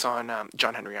the focus on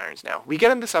John Henry Irons now. We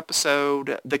get in this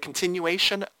episode the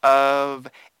continuation of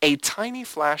a tiny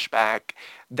flashback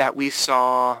that we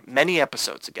saw many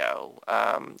episodes ago.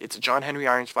 It's a John Henry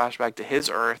Irons flashback to his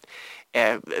Earth.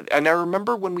 And I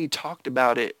remember when we talked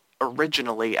about it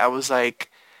originally, I was like,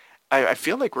 I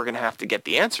feel like we're going to have to get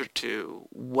the answer to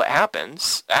what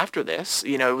happens after this.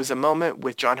 It was a moment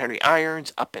with John Henry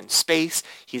Irons up in space.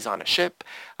 He's on a ship.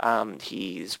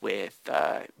 He's with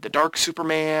the Dark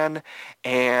Superman,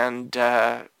 and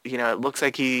it looks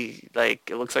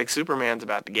like Superman's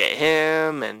about to get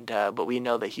him, and but we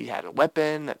know that he had a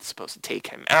weapon that's supposed to take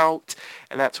him out,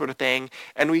 and that sort of thing.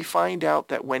 And we find out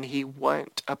that when he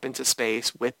went up into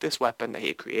space with this weapon that he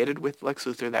had created with Lex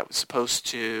Luthor, that was supposed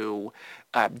to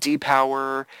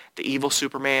depower the evil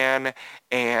Superman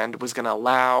and was going to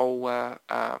allow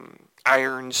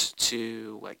Irons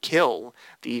to kill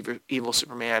the evil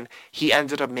Superman, he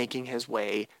ended up making his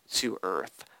way to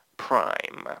Earth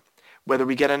Prime. Whether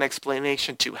we get an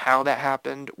explanation to how that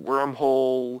happened,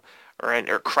 wormhole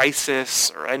or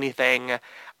crisis or anything,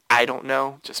 I don't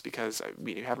know, just because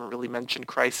we haven't really mentioned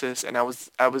Crisis. And I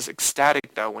was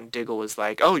ecstatic, though, when Diggle was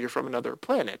like, oh, you're from another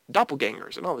planet,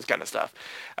 doppelgangers, and all this kind of stuff.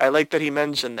 I like that he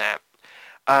mentioned that.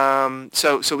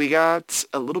 So we got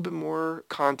a little bit more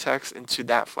context into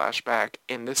that flashback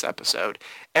in this episode.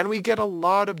 And we get a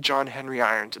lot of John Henry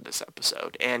Irons in this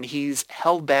episode. And he's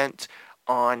hell-bent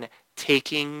on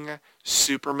taking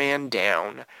Superman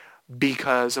down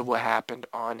because of what happened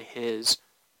on his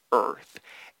Earth.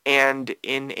 And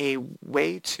in a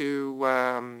way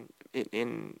to,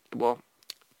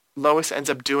 Lois ends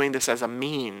up doing this as a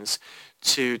means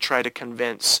to try to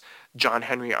convince John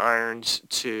Henry Irons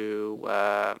to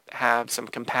have some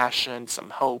compassion, some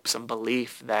hope, some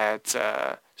belief that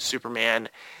Superman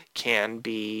can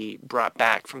be brought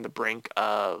back from the brink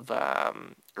of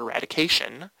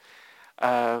eradication.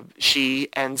 She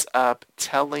ends up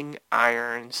telling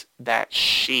Irons that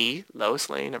she, Lois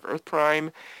Lane of Earth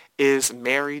Prime, is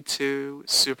married to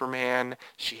Superman.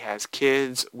 She has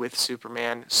kids with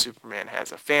Superman. Superman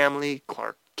has a family.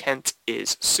 Clark Kent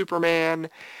is Superman.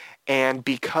 And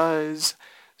because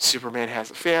Superman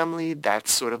has a family,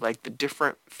 that's sort of like the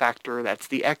different factor, that's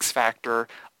the X factor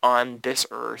on this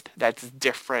Earth that's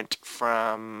different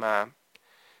from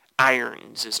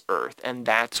Irons' Earth. And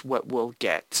that's what will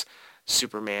get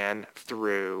Superman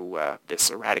through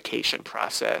this eradication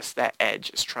process that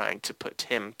Edge is trying to put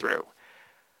him through.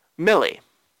 Millie,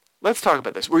 let's talk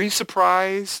about this. Were you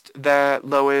surprised that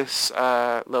Lois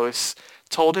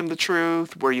told him the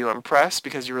truth? Were you impressed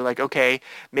because you were like, okay,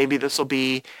 maybe this will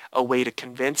be a way to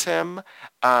convince him?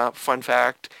 Fun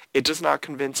fact, it does not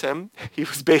convince him. He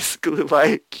was basically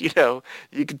like, you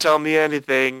can tell me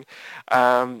anything,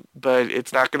 but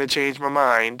it's not going to change my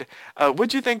mind.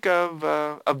 What'd you think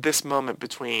of this moment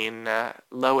between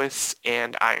Lois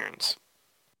and Irons?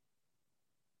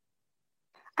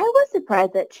 I was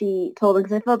surprised that she told them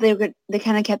because I felt they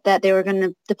kind of kept that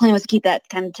the plan was to keep that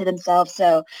kind of to themselves.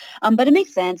 So, but it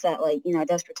makes sense that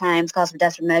desperate times calls for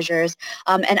desperate measures.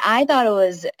 And I thought it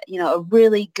was, a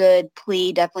really good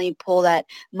plea, definitely pull at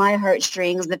my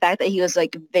heartstrings. The fact that he was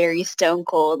like very stone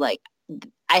cold, like,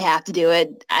 I have to do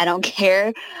it. I don't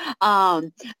care. I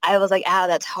was like, ow,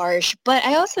 that's harsh. But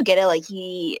I also get it. Like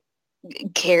he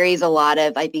carries a lot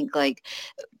of, I think, like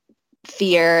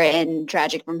fear and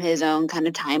tragic from his own kind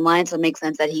of timeline, so it makes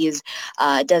sense that he's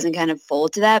doesn't kind of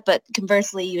fold to that. But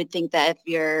conversely, you would think that if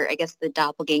you're, I guess, the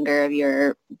doppelganger of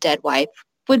your dead wife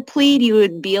would plead, you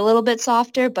would be a little bit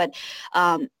softer. But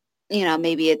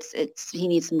maybe it's he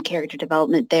needs some character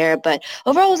development there. But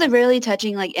overall, it was a really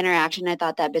touching interaction. I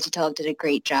thought that Bitsy Tulloch did a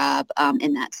great job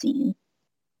in that scene.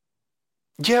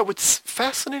 Yeah, what's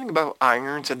fascinating about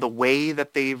Irons and the way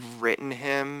that they've written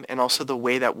him and also the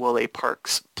way that Will A.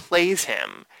 Parks plays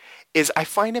him is I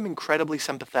find him incredibly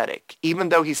sympathetic. Even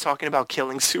though he's talking about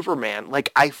killing Superman,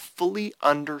 I fully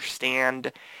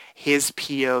understand his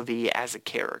POV as a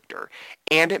character.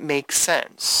 And it makes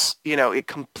sense. It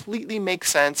completely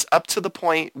makes sense up to the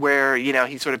point where,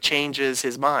 he sort of changes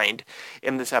his mind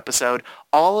in this episode.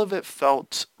 All of it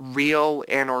felt real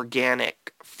and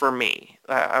organic for me.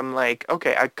 I'm like,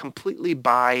 okay, I completely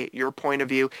buy your point of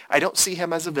view. I don't see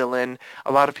him as a villain.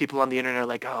 A lot of people on the internet are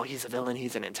like, oh, he's a villain,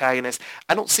 he's an antagonist.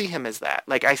 I don't see him as that.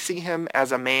 I see him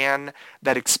as a man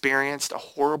that experienced a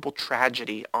horrible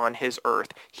tragedy on his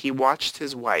Earth. He watched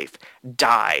his wife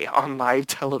die on live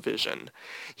television.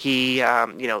 He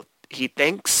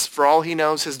thinks, for all he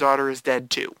knows, his daughter is dead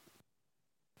too.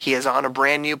 He is on a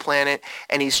brand new planet,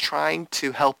 and he's trying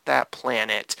to help that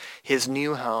planet, his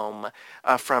new home,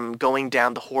 from going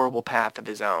down the horrible path of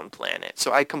his own planet.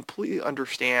 So I completely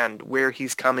understand where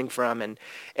he's coming from,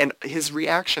 and his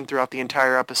reaction throughout the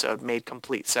entire episode made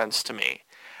complete sense to me.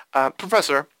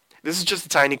 Professor, this is just a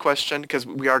tiny question, because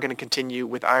we are going to continue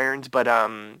with Irons, but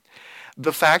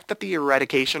the fact that the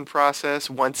eradication process,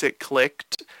 once it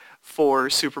clicked for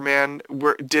Superman,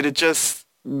 did it just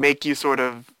make you sort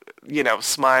of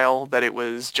smile that it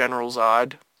was General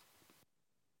Zod?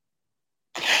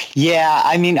 Yeah,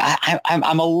 I mean,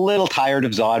 I'm a little tired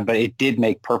of Zod, but it did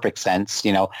make perfect sense,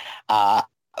 for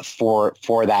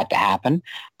that to happen.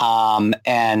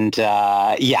 And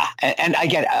I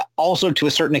get also to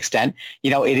a certain extent,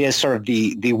 it is sort of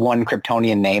the one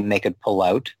Kryptonian name they could pull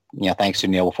out, thanks to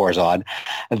Neil before Zod,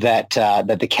 that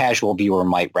the casual viewer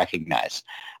might recognize.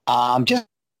 I did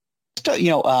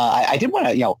want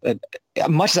to,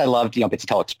 much as I loved, Bitsy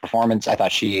Tulloch's performance, I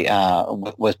thought she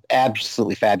was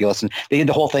absolutely fabulous. And they did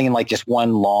the whole thing in just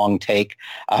one long take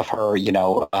of her,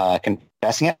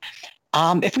 confessing it.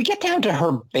 If we get down to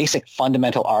her basic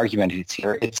fundamental argument,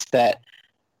 it's that,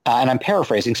 and I'm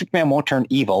paraphrasing, Superman won't turn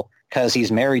evil because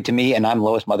he's married to me and I'm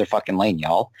Lois motherfucking Lane,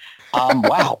 y'all.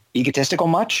 Wow, egotistical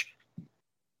much?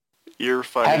 You're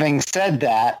funny. Having said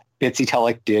that, Bitsy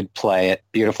Tulloch did play it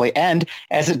beautifully. And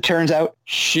as it turns out,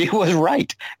 she was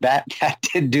right. That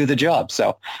did do the job.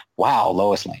 So, wow,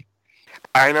 Lois Lane.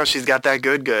 I know she's got that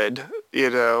good,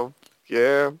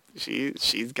 Yeah,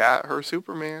 she's got her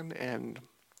Superman, and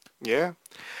yeah,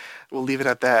 we'll leave it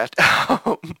at that.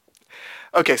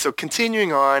 Okay, so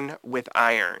continuing on with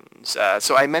Irons.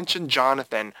 So I mentioned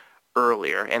Jonathan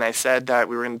earlier, and I said that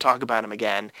we were going to talk about him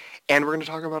again, and we're going to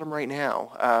talk about him right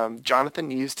now. Jonathan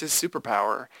used his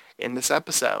superpower in this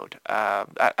episode. I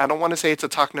don't want to say it's a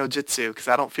Tak no Jitsu, because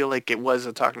I don't feel like it was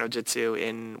a Tak no Jitsu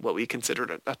in what we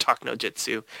considered a Tak no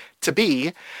Jitsu to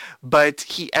be, but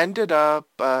he ended up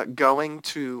going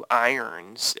to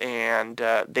Irons, and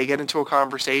they get into a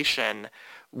conversation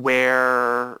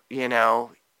where,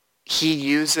 he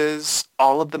uses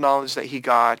all of the knowledge that he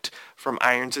got from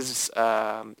Irons'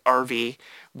 RV,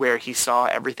 where he saw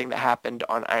everything that happened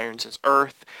on Irons'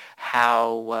 Earth,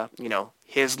 how,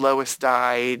 his Lois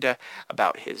died,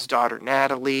 about his daughter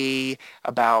Natalie,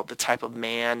 about the type of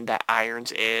man that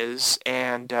Irons is.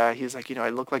 And he's like, I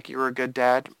look like you're a good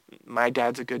dad. My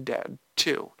dad's a good dad,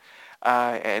 too.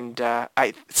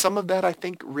 Some of that, I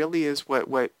think, really is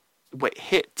what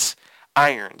hits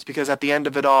Irons, because at the end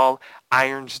of it all,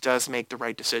 Irons does make the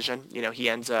right decision. He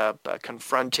ends up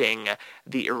confronting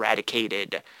the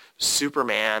eradicated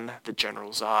Superman, the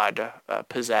General Zod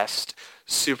possessed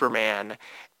Superman,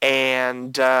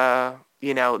 and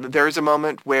there's a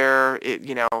moment where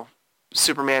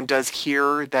Superman does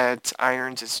hear that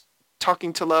Irons is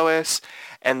talking to Lois,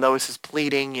 and Lois is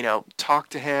pleading, talk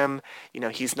to him.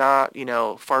 He's not,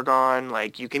 far gone.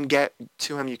 Like, you can get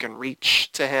to him, you can reach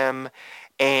to him.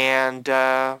 And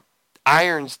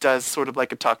Irons does sort of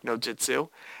like a talk no jutsu,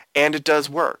 and it does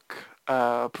work.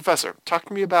 Professor, talk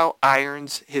to me about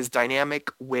Irons, his dynamic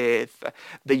with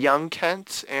the young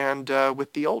Kent and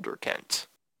with the older Kent.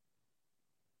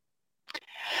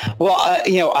 Well,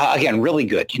 again, really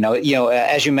good.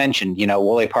 As you mentioned,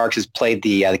 Wole Parks has played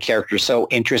the character so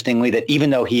interestingly that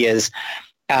even though he is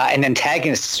an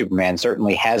antagonist to Superman,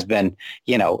 certainly has been,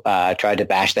 tried to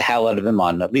bash the hell out of him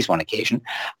on at least one occasion,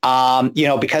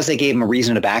 because they gave him a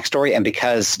reason, a backstory, and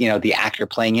because, the actor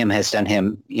playing him has done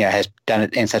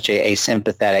it in such a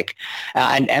sympathetic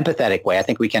and empathetic way. I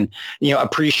think we can,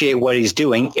 appreciate what he's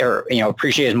doing, or,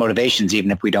 appreciate his motivations,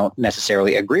 even if we don't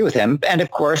necessarily agree with him. And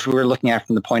of course, we're looking at it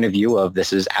from the point of view of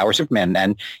this is our Superman.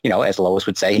 And, as Lois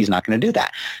would say, he's not going to do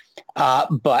that.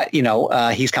 But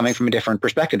he's coming from a different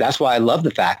perspective. That's why I love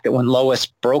the fact that when Lois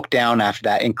broke down after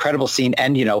that incredible scene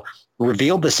and,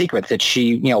 revealed the secret that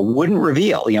she, wouldn't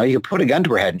reveal, you could put a gun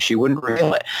to her head and she wouldn't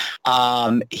reveal it.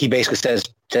 He basically says,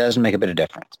 it doesn't make a bit of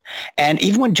difference. And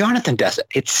even when Jonathan does it,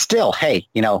 it's still, hey,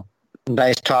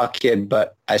 nice talk, kid,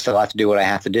 but I still have to do what I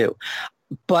have to do.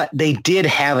 But they did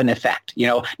have an effect.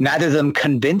 Neither of them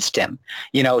convinced him.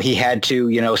 He had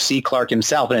to, see Clark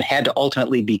himself, and it had to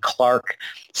ultimately be Clark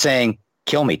saying,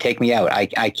 kill me, take me out.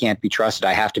 I can't be trusted.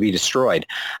 I have to be destroyed.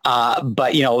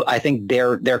 But, I think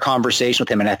their conversation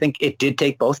with him, and I think it did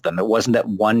take both of them. It wasn't that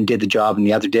one did the job and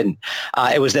the other didn't.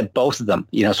 It was that both of them,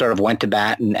 sort of went to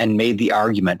bat and made the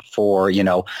argument for,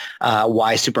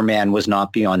 why Superman was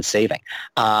not beyond saving.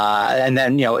 And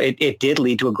then, it did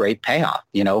lead to a great payoff,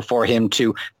 for him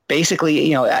to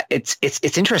basically,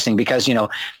 it's interesting because,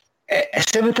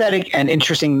 sympathetic and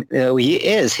interesting he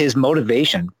is, his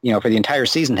motivation, for the entire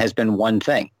season has been one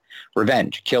thing: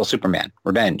 revenge, kill Superman,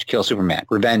 revenge, kill Superman,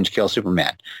 revenge, kill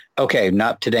Superman. Okay,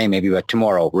 not today maybe, but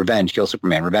tomorrow, revenge, kill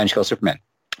Superman, revenge, kill Superman.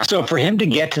 So for him to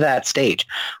get to that stage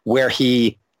where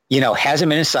he, has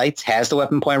him in his sights, has the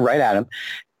weapon pointed right at him,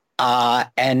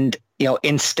 and,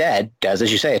 instead does,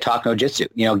 as you say, a talk no jutsu,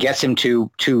 gets him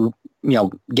to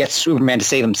gets Superman to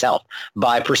save himself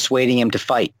by persuading him to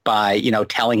fight, by,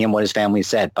 telling him what his family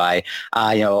said, by,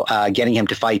 getting him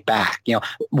to fight back.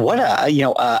 What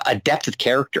a depth of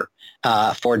character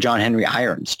for John Henry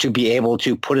Irons to be able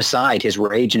to put aside his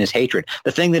rage and his hatred,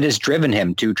 the thing that has driven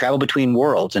him to travel between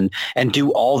worlds and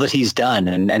do all that he's done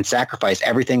and sacrifice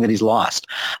everything that he's lost,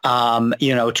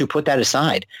 to put that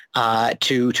aside,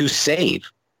 to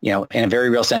save, in a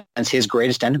very real sense, his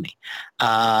greatest enemy,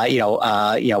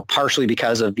 partially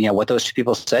because of, what those two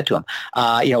people said to him.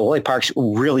 Wole Parks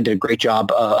really did a great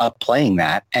job of playing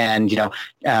that. And,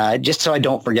 just so I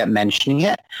don't forget mentioning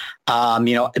it, at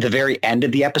the very end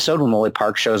of the episode, when Wole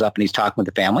Parks shows up and he's talking with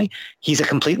the family, he's a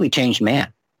completely changed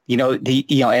man. And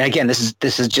again, this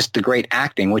is just the great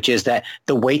acting, which is that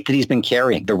the weight that he's been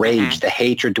carrying, the rage, the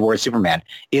hatred towards Superman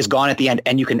is gone at the end.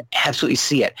 And you can absolutely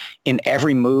see it in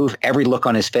every move, every look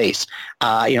on his face.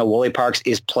 Wole Parks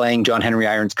is playing John Henry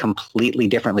Irons completely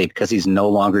differently because he's no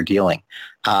longer dealing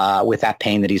with that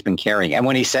pain that he's been carrying. And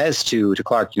when he says to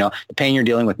Clark, the pain you're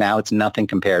dealing with now, it's nothing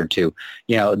compared to,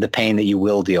 the pain that you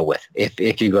will deal with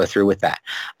if you go through with that.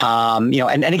 And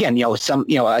again,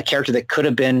 a character that could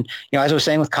have been, as I was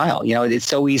saying with Kyle, it's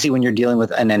so easy when you're dealing with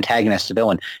an antagonist, a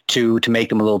villain, to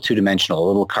make him a little two-dimensional, a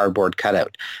little cardboard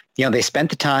cutout. They spent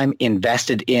the time,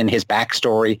 invested in his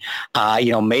backstory,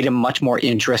 made him much more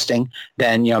interesting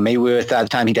than, maybe with the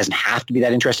time he doesn't have to be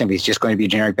that interesting, but he's just going to be a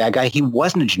generic bad guy. He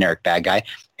wasn't a generic bad guy.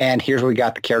 And here's where we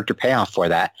got the character payoff for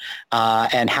that.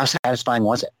 And how satisfying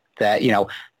was it that,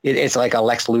 it's like a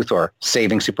Lex Luthor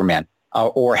saving Superman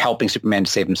or helping Superman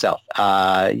to save himself.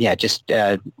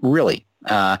 Really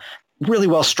really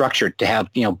well structured to have,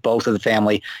 both of the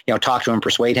family, talk to him,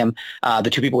 persuade him. The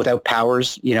two people without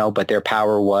powers, but their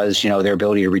power was, their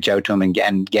ability to reach out to him and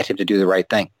get him to do the right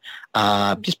thing.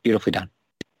 Just beautifully done.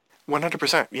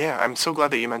 100%. Yeah, I'm so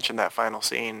glad that you mentioned that final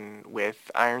scene with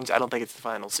Irons. I don't think it's the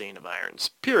final scene of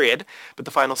Irons, period, but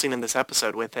the final scene in this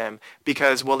episode with him,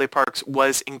 because Wally Parks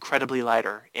was incredibly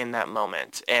lighter in that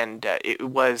moment, and it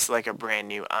was like a brand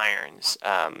new Irons,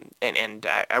 and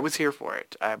I was here for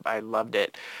it. I loved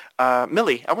it.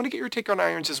 Millie, I want to get your take on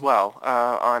Irons as well,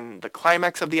 on the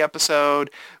climax of the episode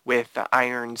with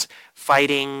Irons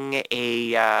fighting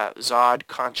a Zod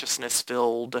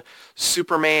consciousness-filled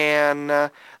Superman,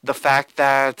 the fact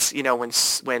that, when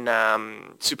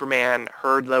Superman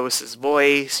heard Lois's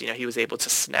voice, he was able to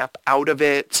snap out of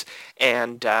it,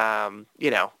 and, and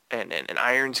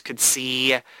Irons could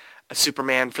see a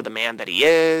Superman for the man that he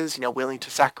is, willing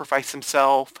to sacrifice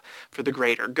himself for the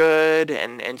greater good,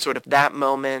 and sort of that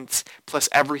moment, plus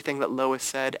everything that Lois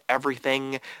said,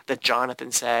 everything that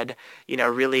Jonathan said,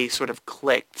 really sort of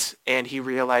clicked, and he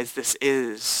realized this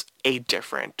is a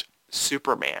different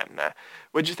Superman.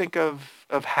 What'd you think of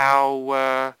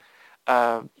how,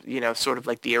 sort of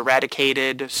like the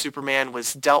eradicated Superman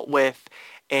was dealt with,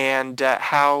 and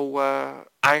how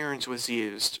Irons was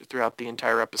used throughout the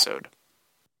entire episode?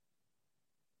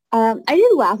 I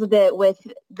did laugh a bit with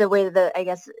the way that I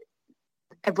guess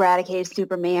eradicated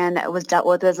Superman was dealt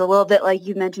with. It was a little bit like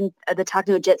you mentioned, the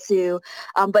Takano Jitsu,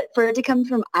 but for it to come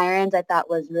from Irons, I thought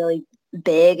was really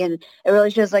big, and it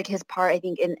really shows like his part, I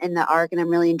think, in the arc, and I'm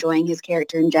really enjoying his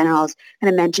character in general, as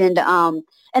kind of mentioned. And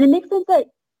it makes sense that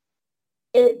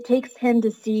it takes him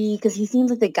to see, because he seems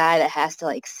like the guy that has to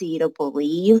like see to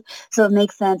believe, so it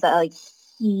makes sense that like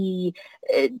he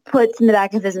puts in the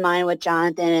back of his mind what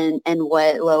Jonathan and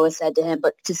what Lois said to him,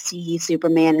 but to see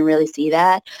Superman and really see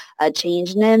that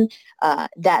change in him,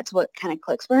 that's what kind of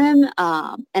clicks for him.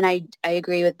 And I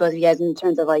agree with both of you guys in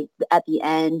terms of like at the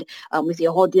end, we see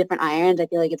a whole different Irons. I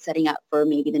feel like it's setting up for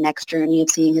maybe the next journey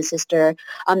of seeing his sister.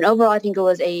 And overall, I think it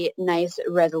was a nice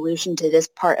resolution to this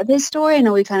part of his story. I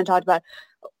know we kind of talked about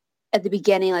at the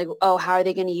beginning, like, oh, how are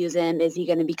they going to use him? Is he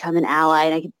going to become an ally?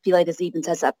 And I feel like this even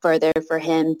sets up further for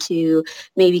him to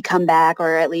maybe come back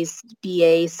or at least be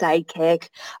a sidekick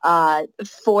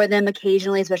for them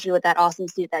occasionally, especially with that awesome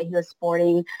suit that he was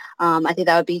sporting. I think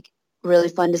that would be really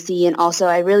fun to see. And also,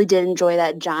 I really did enjoy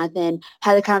that Jonathan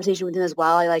had a conversation with him as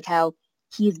well. I like how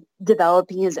he's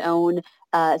developing his own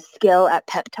skill at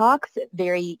pep talks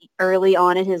very early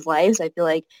on in his life. So I feel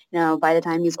like, by the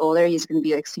time he's older, he's going to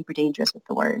be like super dangerous with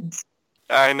the words.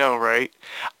 I know, right?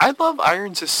 I love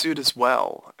Irons' suit as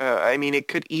well. I mean, it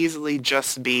could easily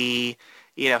just be,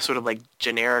 sort of like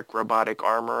generic robotic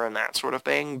armor and that sort of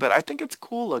thing, but I think it's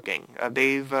cool looking.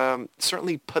 They've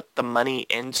certainly put the money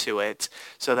into it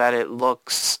so that it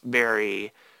looks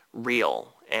very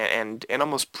real and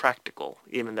almost practical,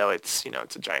 even though it's,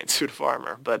 it's a giant suit of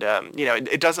armor. But,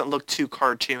 it doesn't look too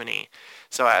cartoony.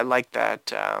 So I like that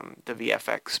the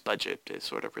VFX budget is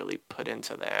sort of really put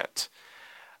into that.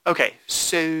 Okay,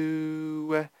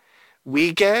 so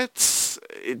we get,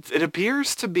 it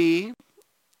appears to be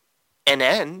an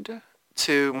end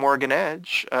to Morgan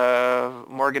Edge.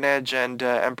 Morgan Edge and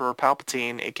Emperor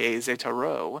Palpatine, aka Zeta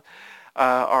Rho,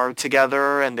 are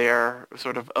together, and they're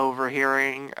sort of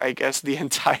overhearing, I guess, the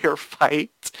entire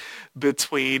fight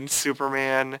between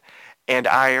Superman and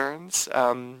Irons.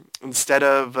 Instead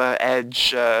of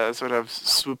Edge sort of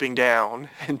swooping down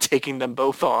and taking them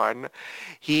both on,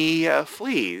 he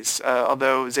flees.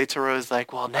 Although Zeta is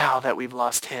like, well, now that we've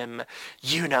lost him,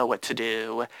 you know what to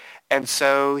do. And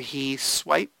so he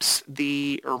swipes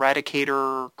the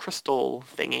Eradicator crystal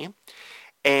thingy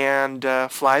and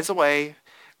flies away.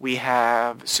 We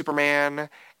have Superman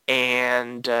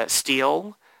and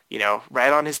Steel,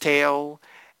 right on his tail,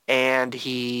 and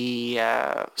he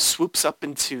swoops up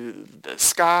into the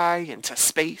sky, into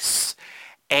space,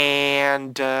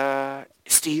 and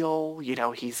Steel,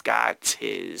 he's got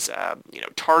his,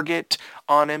 target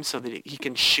on him so that he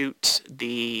can shoot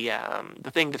the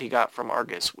thing that he got from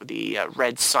Argus, with the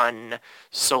Red Sun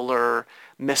solar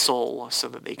missile, so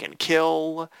that they can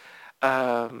kill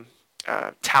Talro.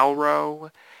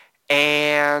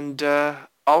 And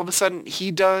all of a sudden,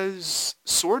 he does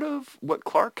sort of what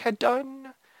Clark had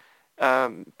done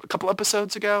a couple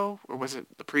episodes ago, or was it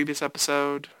the previous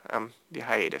episode? The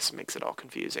hiatus makes it all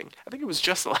confusing. I think it was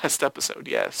just the last episode,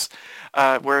 yes,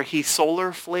 where he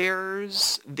solar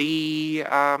flares the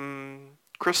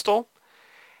crystal,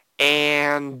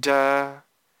 and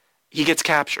he gets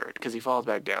captured because he falls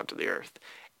back down to the earth.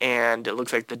 and it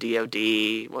looks like the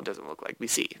DOD, well, it doesn't look like, we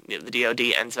see, the DOD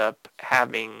ends up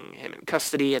having him in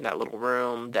custody in that little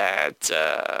room that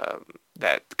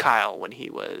Kyle, when he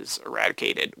was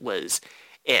eradicated, was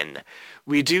in.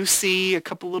 We do see a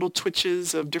couple little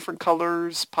twitches of different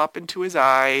colors pop into his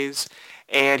eyes,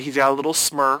 and he's got a little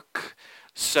smirk.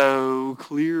 So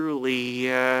clearly,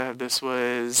 this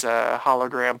was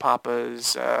Hologram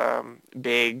Papa's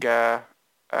big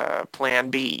plan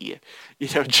B,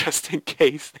 just in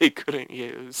case they couldn't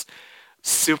use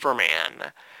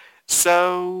Superman.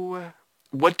 So,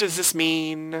 what does this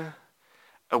mean?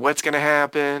 What's going to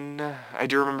happen? I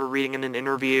do remember reading in an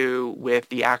interview with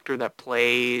the actor that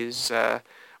plays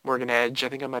Morgan Edge, I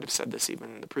think I might have said this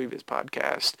even in the previous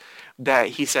podcast, that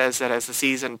he says that as the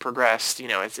season progressed,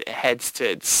 as it heads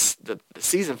to the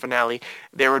season finale,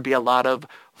 there would be a lot of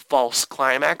false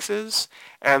climaxes,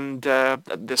 and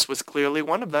this was clearly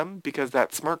one of them, because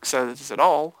that smirk says it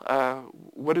all.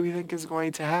 What do we think is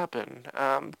going to happen?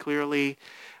 Clearly,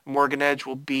 Morgan Edge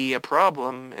will be a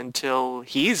problem until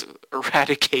he's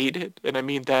eradicated, and I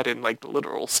mean that in like the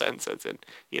literal sense, as in,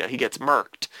 he gets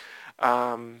murked.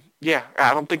 Yeah,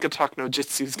 I don't think Attack no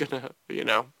Jitsu's gonna,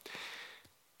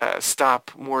 stop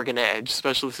Morgan Edge,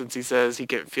 especially since he says he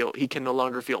can no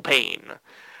longer feel pain.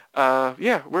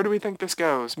 Yeah, where do we think this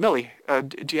goes? Millie,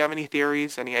 do you have any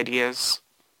theories, any ideas?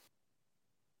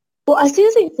 Well, as soon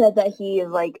as he said that he is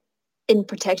like in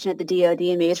protection at the DOD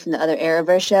and maybe it's from the other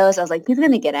Arrowverse shows, I was like, he's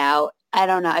gonna get out. I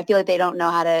don't know. I feel like they don't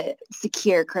know how to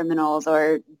secure criminals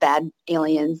or bad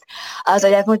aliens. So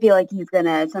I definitely feel like he's going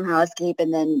to somehow escape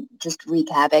and then just wreak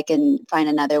havoc and find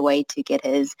another way to get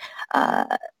his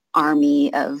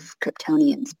army of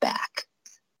Kryptonians back.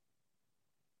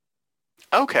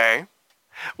 Okay.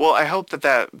 Well, I hope that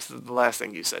the last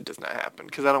thing you said does not happen,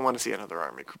 because I don't want to see another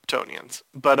army of Kryptonians.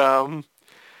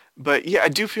 But yeah, I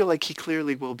do feel like he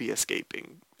clearly will be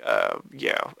escaping.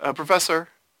 Professor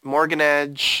Morgan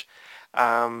Edge...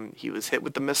 he was hit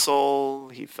with the missile,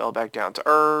 he fell back down to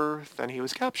Earth, and he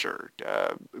was captured.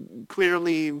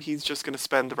 Clearly, he's just going to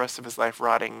spend the rest of his life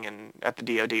rotting at the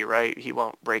DOD, right? He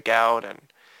won't break out and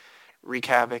wreak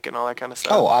havoc and all that kind of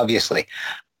stuff. Oh, obviously.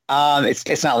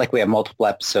 It's not like we have multiple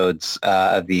episodes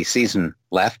of the season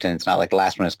left, and it's not like the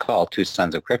last one is called Two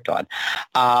Sons of Krypton.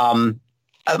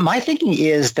 My thinking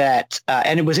is that,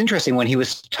 and it was interesting when he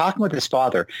was talking with his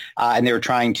father, and they were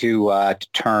trying to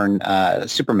turn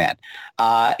Superman.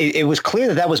 It was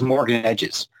clear that was Morgan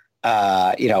Edge's,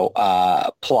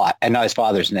 plot, and not his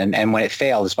father's. And when it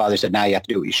failed, his father said, "Now you have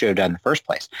to do what you should have done in the first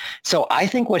place." So I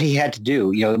think what he had to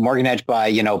do, Morgan Edge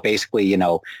by, basically,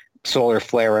 solar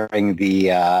flaring the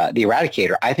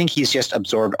Eradicator. I think he's just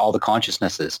absorbed all the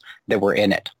consciousnesses that were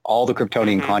in it. All the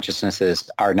Kryptonian consciousnesses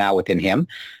are now within him.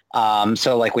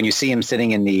 So like when you see him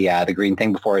sitting in the green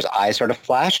thing before his eyes sort of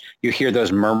flash, you hear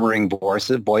those murmuring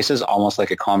voices, almost like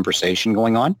a conversation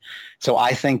going on. So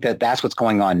I think that that's what's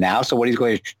going on now. So what he's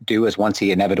going to do is once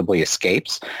he inevitably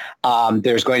escapes,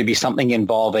 there's going to be something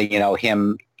involving,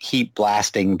 him heat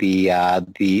blasting the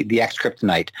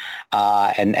ex-kryptonite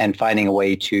and finding a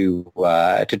way to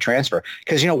transfer.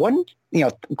 Because, one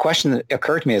question that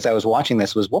occurred to me as I was watching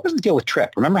this was, what was the deal with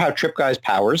Trip? Remember how Trip got his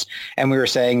powers? And we were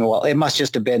saying, well, it must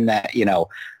just have been that, he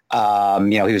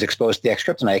was exposed to the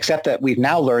ex-kryptonite, except that we've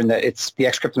now learned that the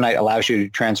ex-kryptonite allows you to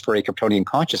transfer a Kryptonian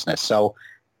consciousness. So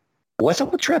what's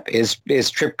up with Trip? Is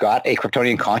Trip got a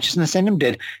Kryptonian consciousness in him?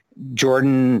 Did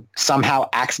Jordan somehow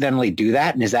accidentally do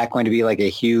that? And is that going to be like a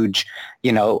huge,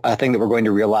 a thing that we're going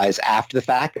to realize after the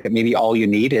fact, that maybe all you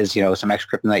need is, some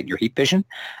extra kryptonite in your heat vision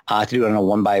to do it on a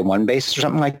 1-by-1 basis or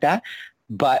something like that?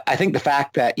 But I think the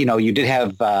fact that, you did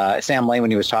have Sam Lane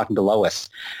when he was talking to Lois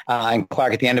and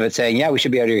Clark at the end of it saying, yeah, we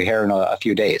should be out of your hair in a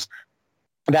few days.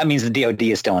 That means the DOD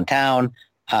is still in town.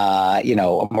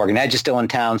 Morgan Edge is still in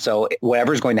town. So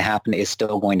whatever's going to happen is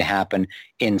still going to happen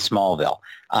in Smallville.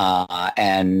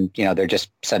 And they're just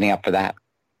setting up for that.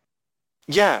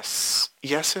 Yes.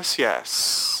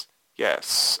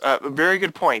 Very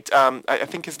good point. I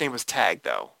think his name was Tag,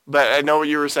 though. But I know what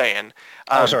you were saying.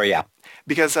 Sorry, yeah.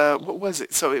 Because, what was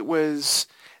it? So it was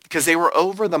because they were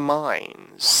over the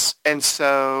mines. And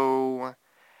so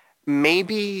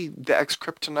maybe the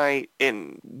ex-kryptonite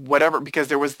in whatever, because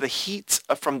there was the heat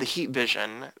from the heat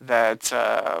vision that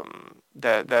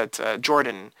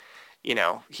Jordan,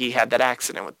 he had that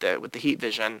accident with the heat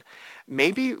vision.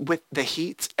 Maybe with the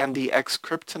heat and the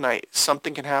ex-kryptonite,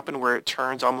 something can happen where it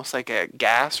turns almost like a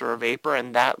gas or a vapor,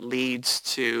 and that leads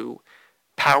to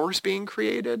powers being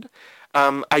created.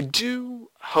 I do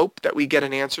hope that we get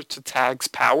an answer to Tag's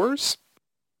powers,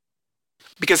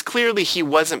 because clearly he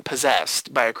wasn't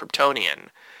possessed by a Kryptonian.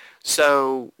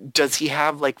 So does he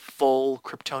have like full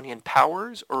Kryptonian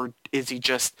powers, or is he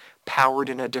just powered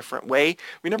in a different way?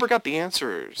 We never got the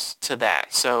answers to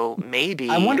that. So maybe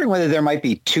I'm wondering whether there might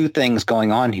be two things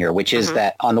going on here, which is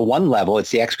that on the one level,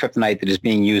 it's the X-Kryptonite that is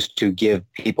being used to give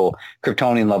people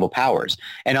Kryptonian level powers.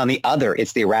 And on the other,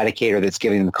 it's the Eradicator that's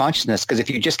giving them consciousness. Because if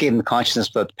you just gave them the consciousness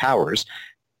without the powers,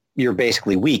 you're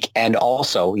basically weak. And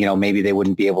also, maybe they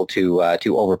wouldn't be able to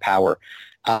overpower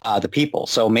the people.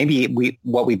 So maybe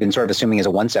what we've been sort of assuming is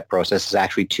a one-step process is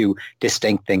actually two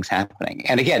distinct things happening.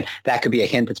 And again, that could be a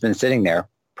hint that's been sitting there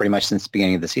pretty much since the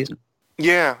beginning of the season.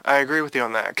 Yeah, I agree with you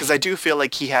on that, because I do feel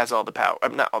like he has all the power.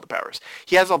 Not all the powers.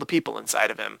 He has all the people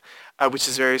inside of him, which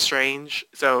is very strange.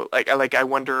 So, I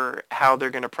wonder how they're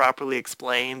going to properly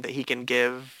explain that he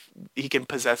can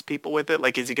possess people with it.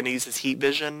 Like, is he going to use his heat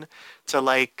vision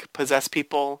to possess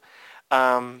people?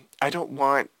 I don't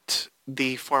want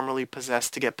the formerly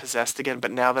possessed to get possessed again,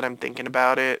 but now that I'm thinking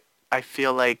about it, I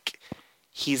feel like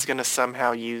he's going to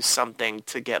somehow use something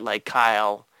to get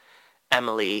Kyle,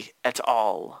 Emily, et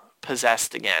al.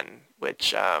 Possessed again,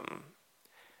 which,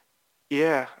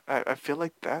 yeah, I feel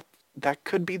like that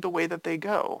could be the way that they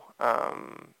go.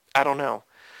 I don't know.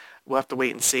 We'll have to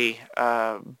wait and see.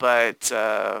 But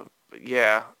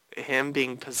yeah, him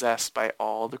being possessed by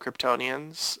all the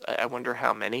Kryptonians, I wonder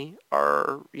how many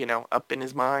are, up in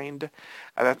his mind.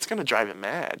 That's going to drive him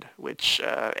mad, which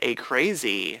a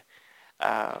crazy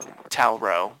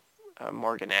Talro,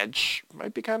 Morgan Edge,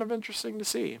 might be kind of interesting to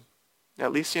see.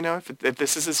 At least, if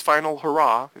this is his final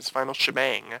hurrah, his final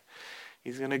shebang,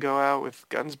 he's going to go out with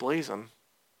guns blazing.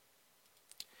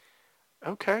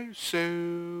 Okay,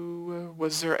 so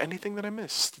was there anything that I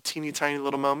missed? A teeny tiny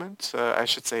little moment? I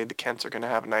should say the Kents are going to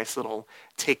have a nice little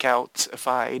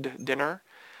takeout-ified dinner.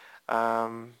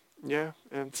 Yeah,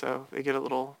 and so they get a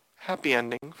little happy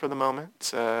ending for the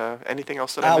moment. Anything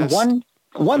else that I missed?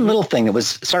 One little thing that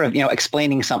was sort of,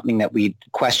 explaining something that we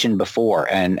questioned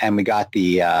before, and we got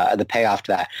the payoff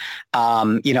to that.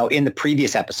 In the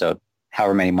previous episode,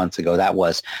 however many months ago that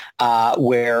was,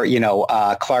 where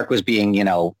Clark was being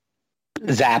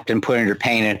zapped and put under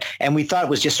pain, and we thought it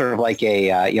was just sort of like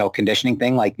a conditioning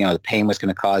thing, the pain was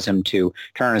going to cause him to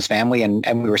turn on his family,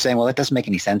 and we were saying, well, that doesn't make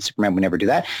any sense. Superman would never do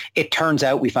that. It turns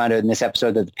out we found out in this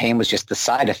episode that the pain was just the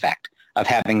side effect of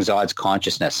having Zod's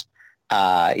consciousness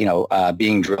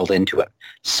being drilled into it.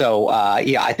 So,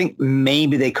 I think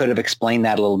maybe they could have explained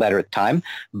that a little better at the time,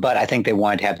 but I think they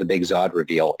wanted to have the big Zod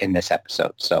reveal in this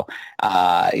episode. So,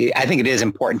 I think it is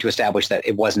important to establish that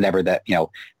it wasn't ever that,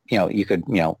 you could,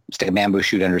 stick a bamboo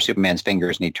shoot under Superman's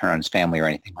fingers and he'd turn on his family or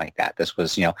anything like that. This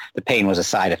was, the pain was a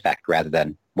side effect rather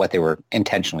than what they were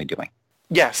intentionally doing.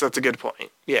 Yes, that's a good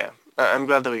point. Yeah, I'm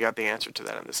glad that we got the answer to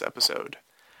that in this episode.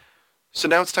 So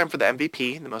now it's time for the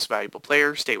MVP, the most valuable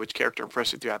player. State which character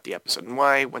impressed you throughout the episode and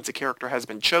why. Once a character has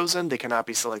been chosen, they cannot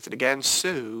be selected again,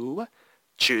 so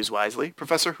choose wisely.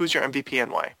 Professor, who's your MVP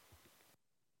and why?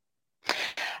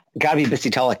 Gotta be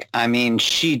Bissy Tulloch. I mean,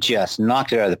 she just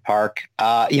knocked it out of the park.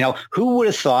 Who would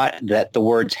have thought that the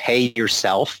words, hey,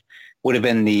 yourself, would have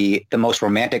been the most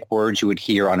romantic words you would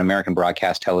hear on American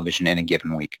broadcast television in a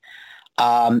given week?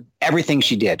 Everything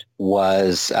she did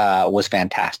was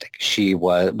fantastic. She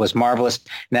was marvelous.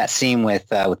 And that scene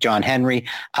with John Henry,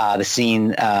 the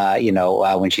scene,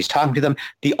 when she's talking to them.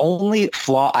 The only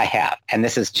flaw I have, and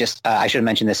this is just, I should have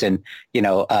mentioned this in,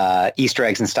 Easter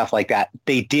eggs and stuff like that.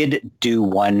 They did do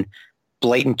one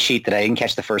blatant cheat that I didn't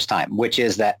catch the first time, which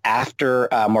is that after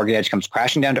Morgan Edge comes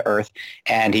crashing down to Earth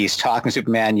and he's talking to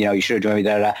Superman, you should have joined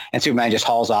me, and Superman just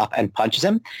hauls off and punches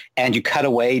him, and you cut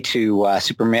away to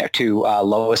Superman to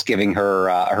Lois giving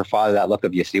her father that look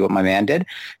of, you see what my man did?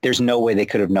 There's no way they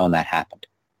could have known that happened.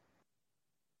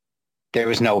 There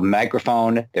was no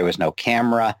microphone, there was no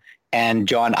camera, and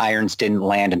John Irons didn't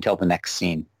land until the next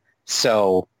scene.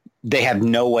 So they have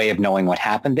no way of knowing what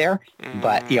happened there,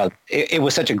 but it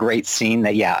was such a great scene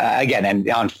that, again, and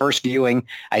on first viewing,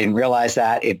 I didn't realize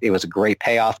that it was a great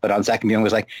payoff, but on second viewing, it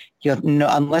was like,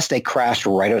 unless they crashed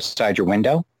right outside your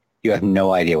window, you have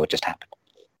no idea what just happened.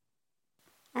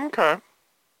 Okay.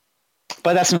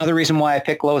 But that's another reason why I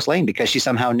picked Lois Lane, because she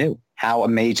somehow knew how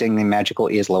amazingly magical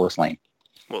is Lois Lane.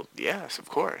 Well, yes, of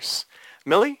course.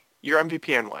 Millie, your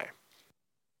MVP and why?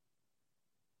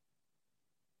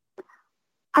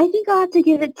 I think I'll have to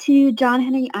give it to John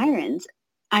Henry Irons.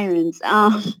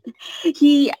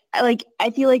 He, I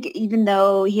feel like even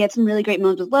though he had some really great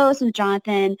moments with Lois and with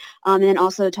Jonathan, and then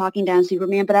also talking down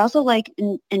Superman, but I also like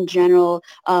in general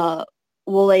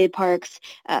Wole Park's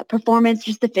performance,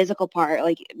 just the physical part,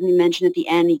 like we mentioned at the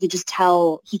end, you could just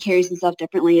tell he carries himself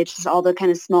differently. It's just all the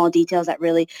kind of small details that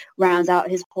really rounds out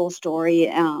his whole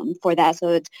story for that. So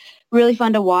it's really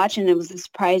fun to watch, and it was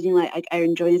surprising. Like I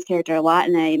enjoy this character a lot,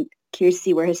 and I'm curious to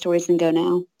see where his story's going to go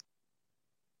now.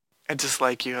 I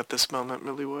dislike you at this moment,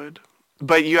 really would.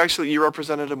 But you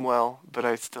represented him well, but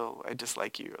I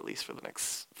dislike you at least for the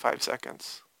next 5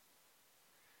 seconds.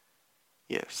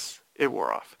 Yes, it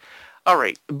wore off. All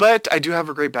right, but I do have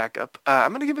a great backup.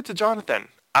 I'm going to give it to Jonathan.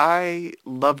 I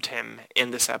loved him in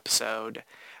this episode.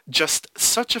 Just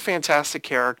such a fantastic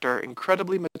character,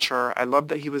 incredibly mature. I loved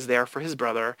that he was there for his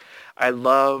brother. I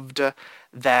loved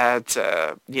that,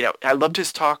 I loved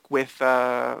his talk with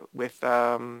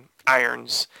Irons.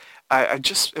 I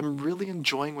just am really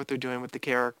enjoying what they're doing with the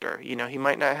character. You know, he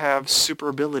might not have super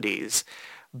abilities,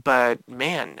 but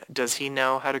man, does he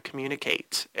know how to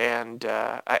communicate. And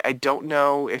I don't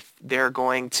know if they're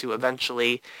going to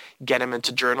eventually get him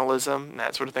into journalism and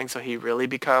that sort of thing, so he really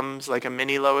becomes like a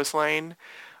mini Lois Lane.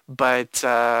 But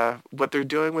what they're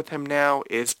doing with him now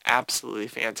is absolutely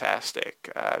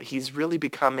fantastic. He's really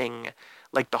becoming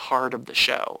like the heart of the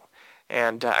show,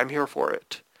 and I'm here for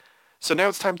it. So now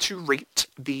it's time to rate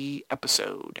the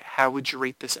episode. How would you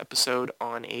rate this episode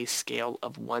on a scale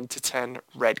of 1 to 10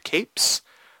 red capes?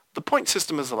 The point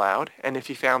system is allowed, and if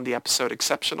you found the episode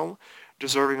exceptional,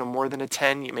 deserving of more than a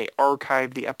 10, you may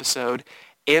archive the episode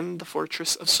in the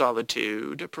Fortress of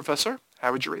Solitude. Professor,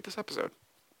 how would you rate this episode?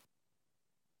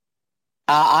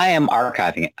 I am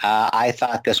archiving it. I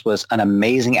thought this was an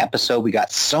amazing episode. We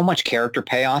got so much character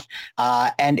payoff,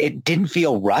 and it didn't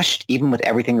feel rushed, even with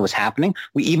everything that was happening.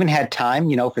 We even had time,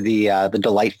 for the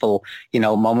delightful,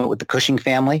 moment with the Cushing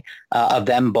family of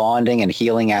them bonding and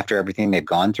healing after everything they've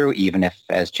gone through, even if,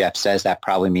 as Jeff says, that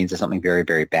probably means that something very,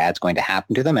 very bad is going to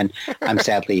happen to them. And I'm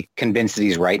sadly convinced that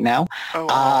he's right now. Oh,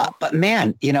 wow. But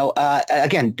man,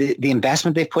 again, the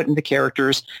investment they put into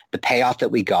characters, the payoff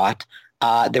that we got,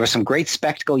 there was some great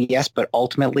spectacle, yes, but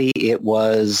ultimately it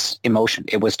was emotion.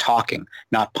 It was talking,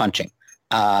 not punching,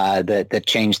 that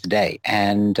changed the day.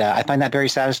 And I find that very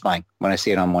satisfying when I see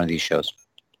it on one of these shows.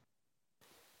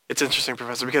 It's interesting,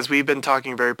 Professor, because we've been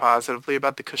talking very positively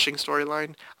about the Cushing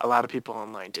storyline. A lot of people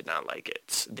online did not like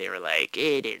it. They were like,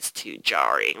 it is too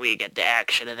jarring. We get the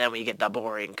action and then we get the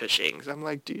boring Cushings. I'm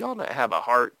like, do y'all not have a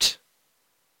heart?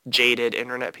 Jaded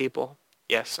internet people?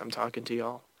 Yes, I'm talking to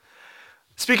y'all.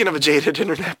 Speaking of a jaded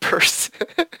internet person,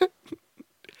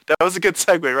 that was a good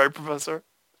segue, right, Professor?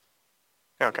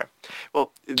 Okay.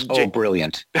 Well,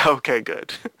 brilliant. Okay,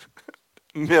 good.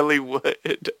 Millie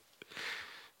Wood,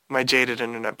 my jaded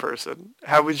internet person.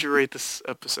 How would you rate this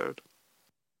episode?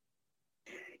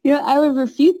 I would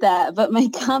refute that, but my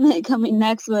comment coming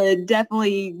next would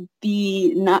definitely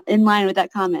be not in line with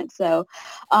that comment. So,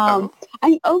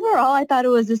 overall, I thought it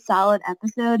was a solid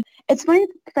episode. It's funny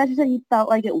that the professor said he felt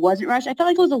like it wasn't rushed. I felt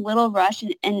like it was a little rushed,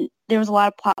 and there was a lot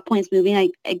of plot points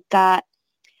moving. It got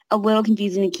a little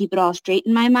confusing to keep it all straight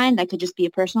in my mind. That could just be a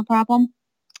personal problem.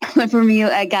 But for me,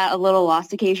 I got a little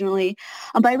lost occasionally.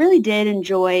 But I really did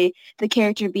enjoy the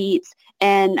character beats,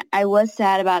 and I was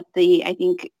sad about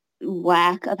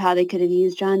lack of how they could have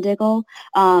used John Diggle.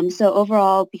 So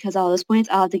overall, because of all those points,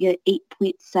 I'll have to get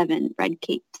 8.7 red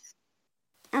capes.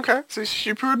 Okay, so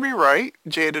she proved me right,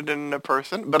 jaded in a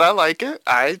person, but I like it.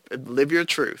 I live your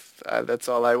truth. That's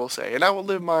all I will say. And I will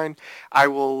live mine. I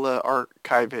will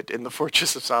archive it in the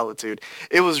Fortress of Solitude.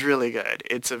 It was really good.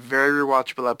 It's a very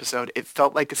rewatchable episode. It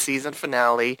felt like a season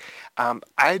finale.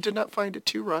 I did not find it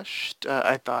too rushed.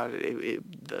 I thought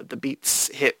the beats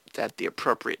hit at the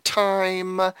appropriate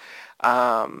time.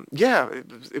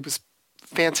 It was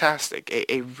fantastic.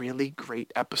 A really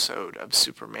great episode of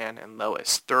Superman and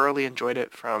Lois. Thoroughly enjoyed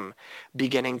it from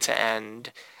beginning to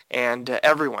end. And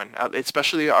everyone,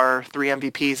 especially our 3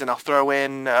 MVPs, and I'll throw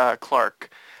in Clark,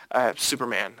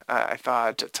 Superman. I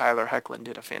thought Tyler Hoechlin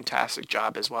did a fantastic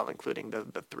job as well, including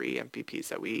the 3 MVPs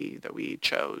that we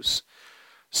chose.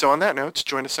 So on that note,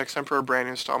 join us next time for a brand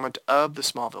new installment of the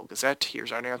Smallville Gazette.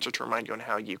 Here's our answer to remind you on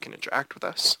how you can interact with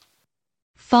us.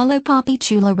 Follow Poppy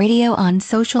Chulo Radio on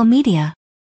social media.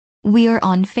 We are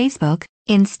on Facebook,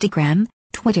 Instagram,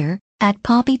 Twitter, at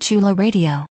Poppy Chulo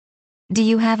Radio. Do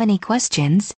you have any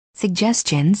questions,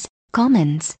 suggestions,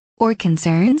 comments, or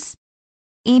concerns?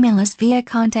 Email us via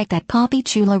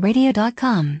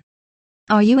contact@poppychuloradio.com.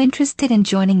 Are you interested in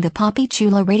joining the Poppy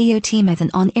Chulo Radio team as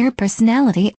an on-air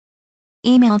personality?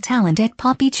 Email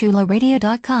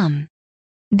talent@poppychuloradio.com.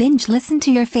 Binge listen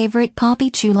to your favorite Poppy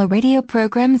Chulo Radio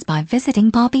programs by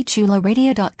visiting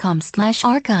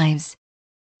poppychuloradio.com/archives.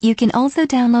 You can also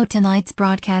download tonight's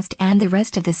broadcast and the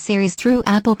rest of the series through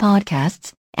Apple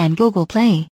Podcasts, and Google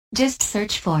Play. Just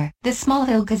search for the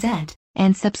Smallville Gazette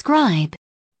and subscribe.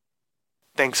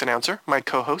 Thanks, announcer. My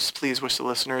co-hosts, please wish the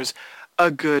listeners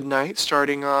a good night,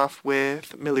 starting off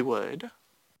with Millie Wood.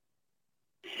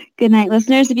 Good night,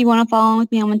 listeners. If you want to follow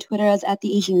with me on my Twitter as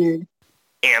 @TheAsianNerd.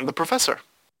 And the Professor.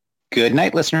 Good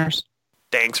night, listeners.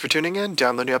 Thanks for tuning in.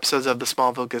 Download new episodes of the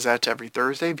Smallville Gazette every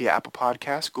Thursday via Apple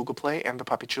Podcasts, Google Play, and the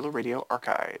Papi Chulo Radio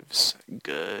archives.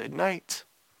 Good night.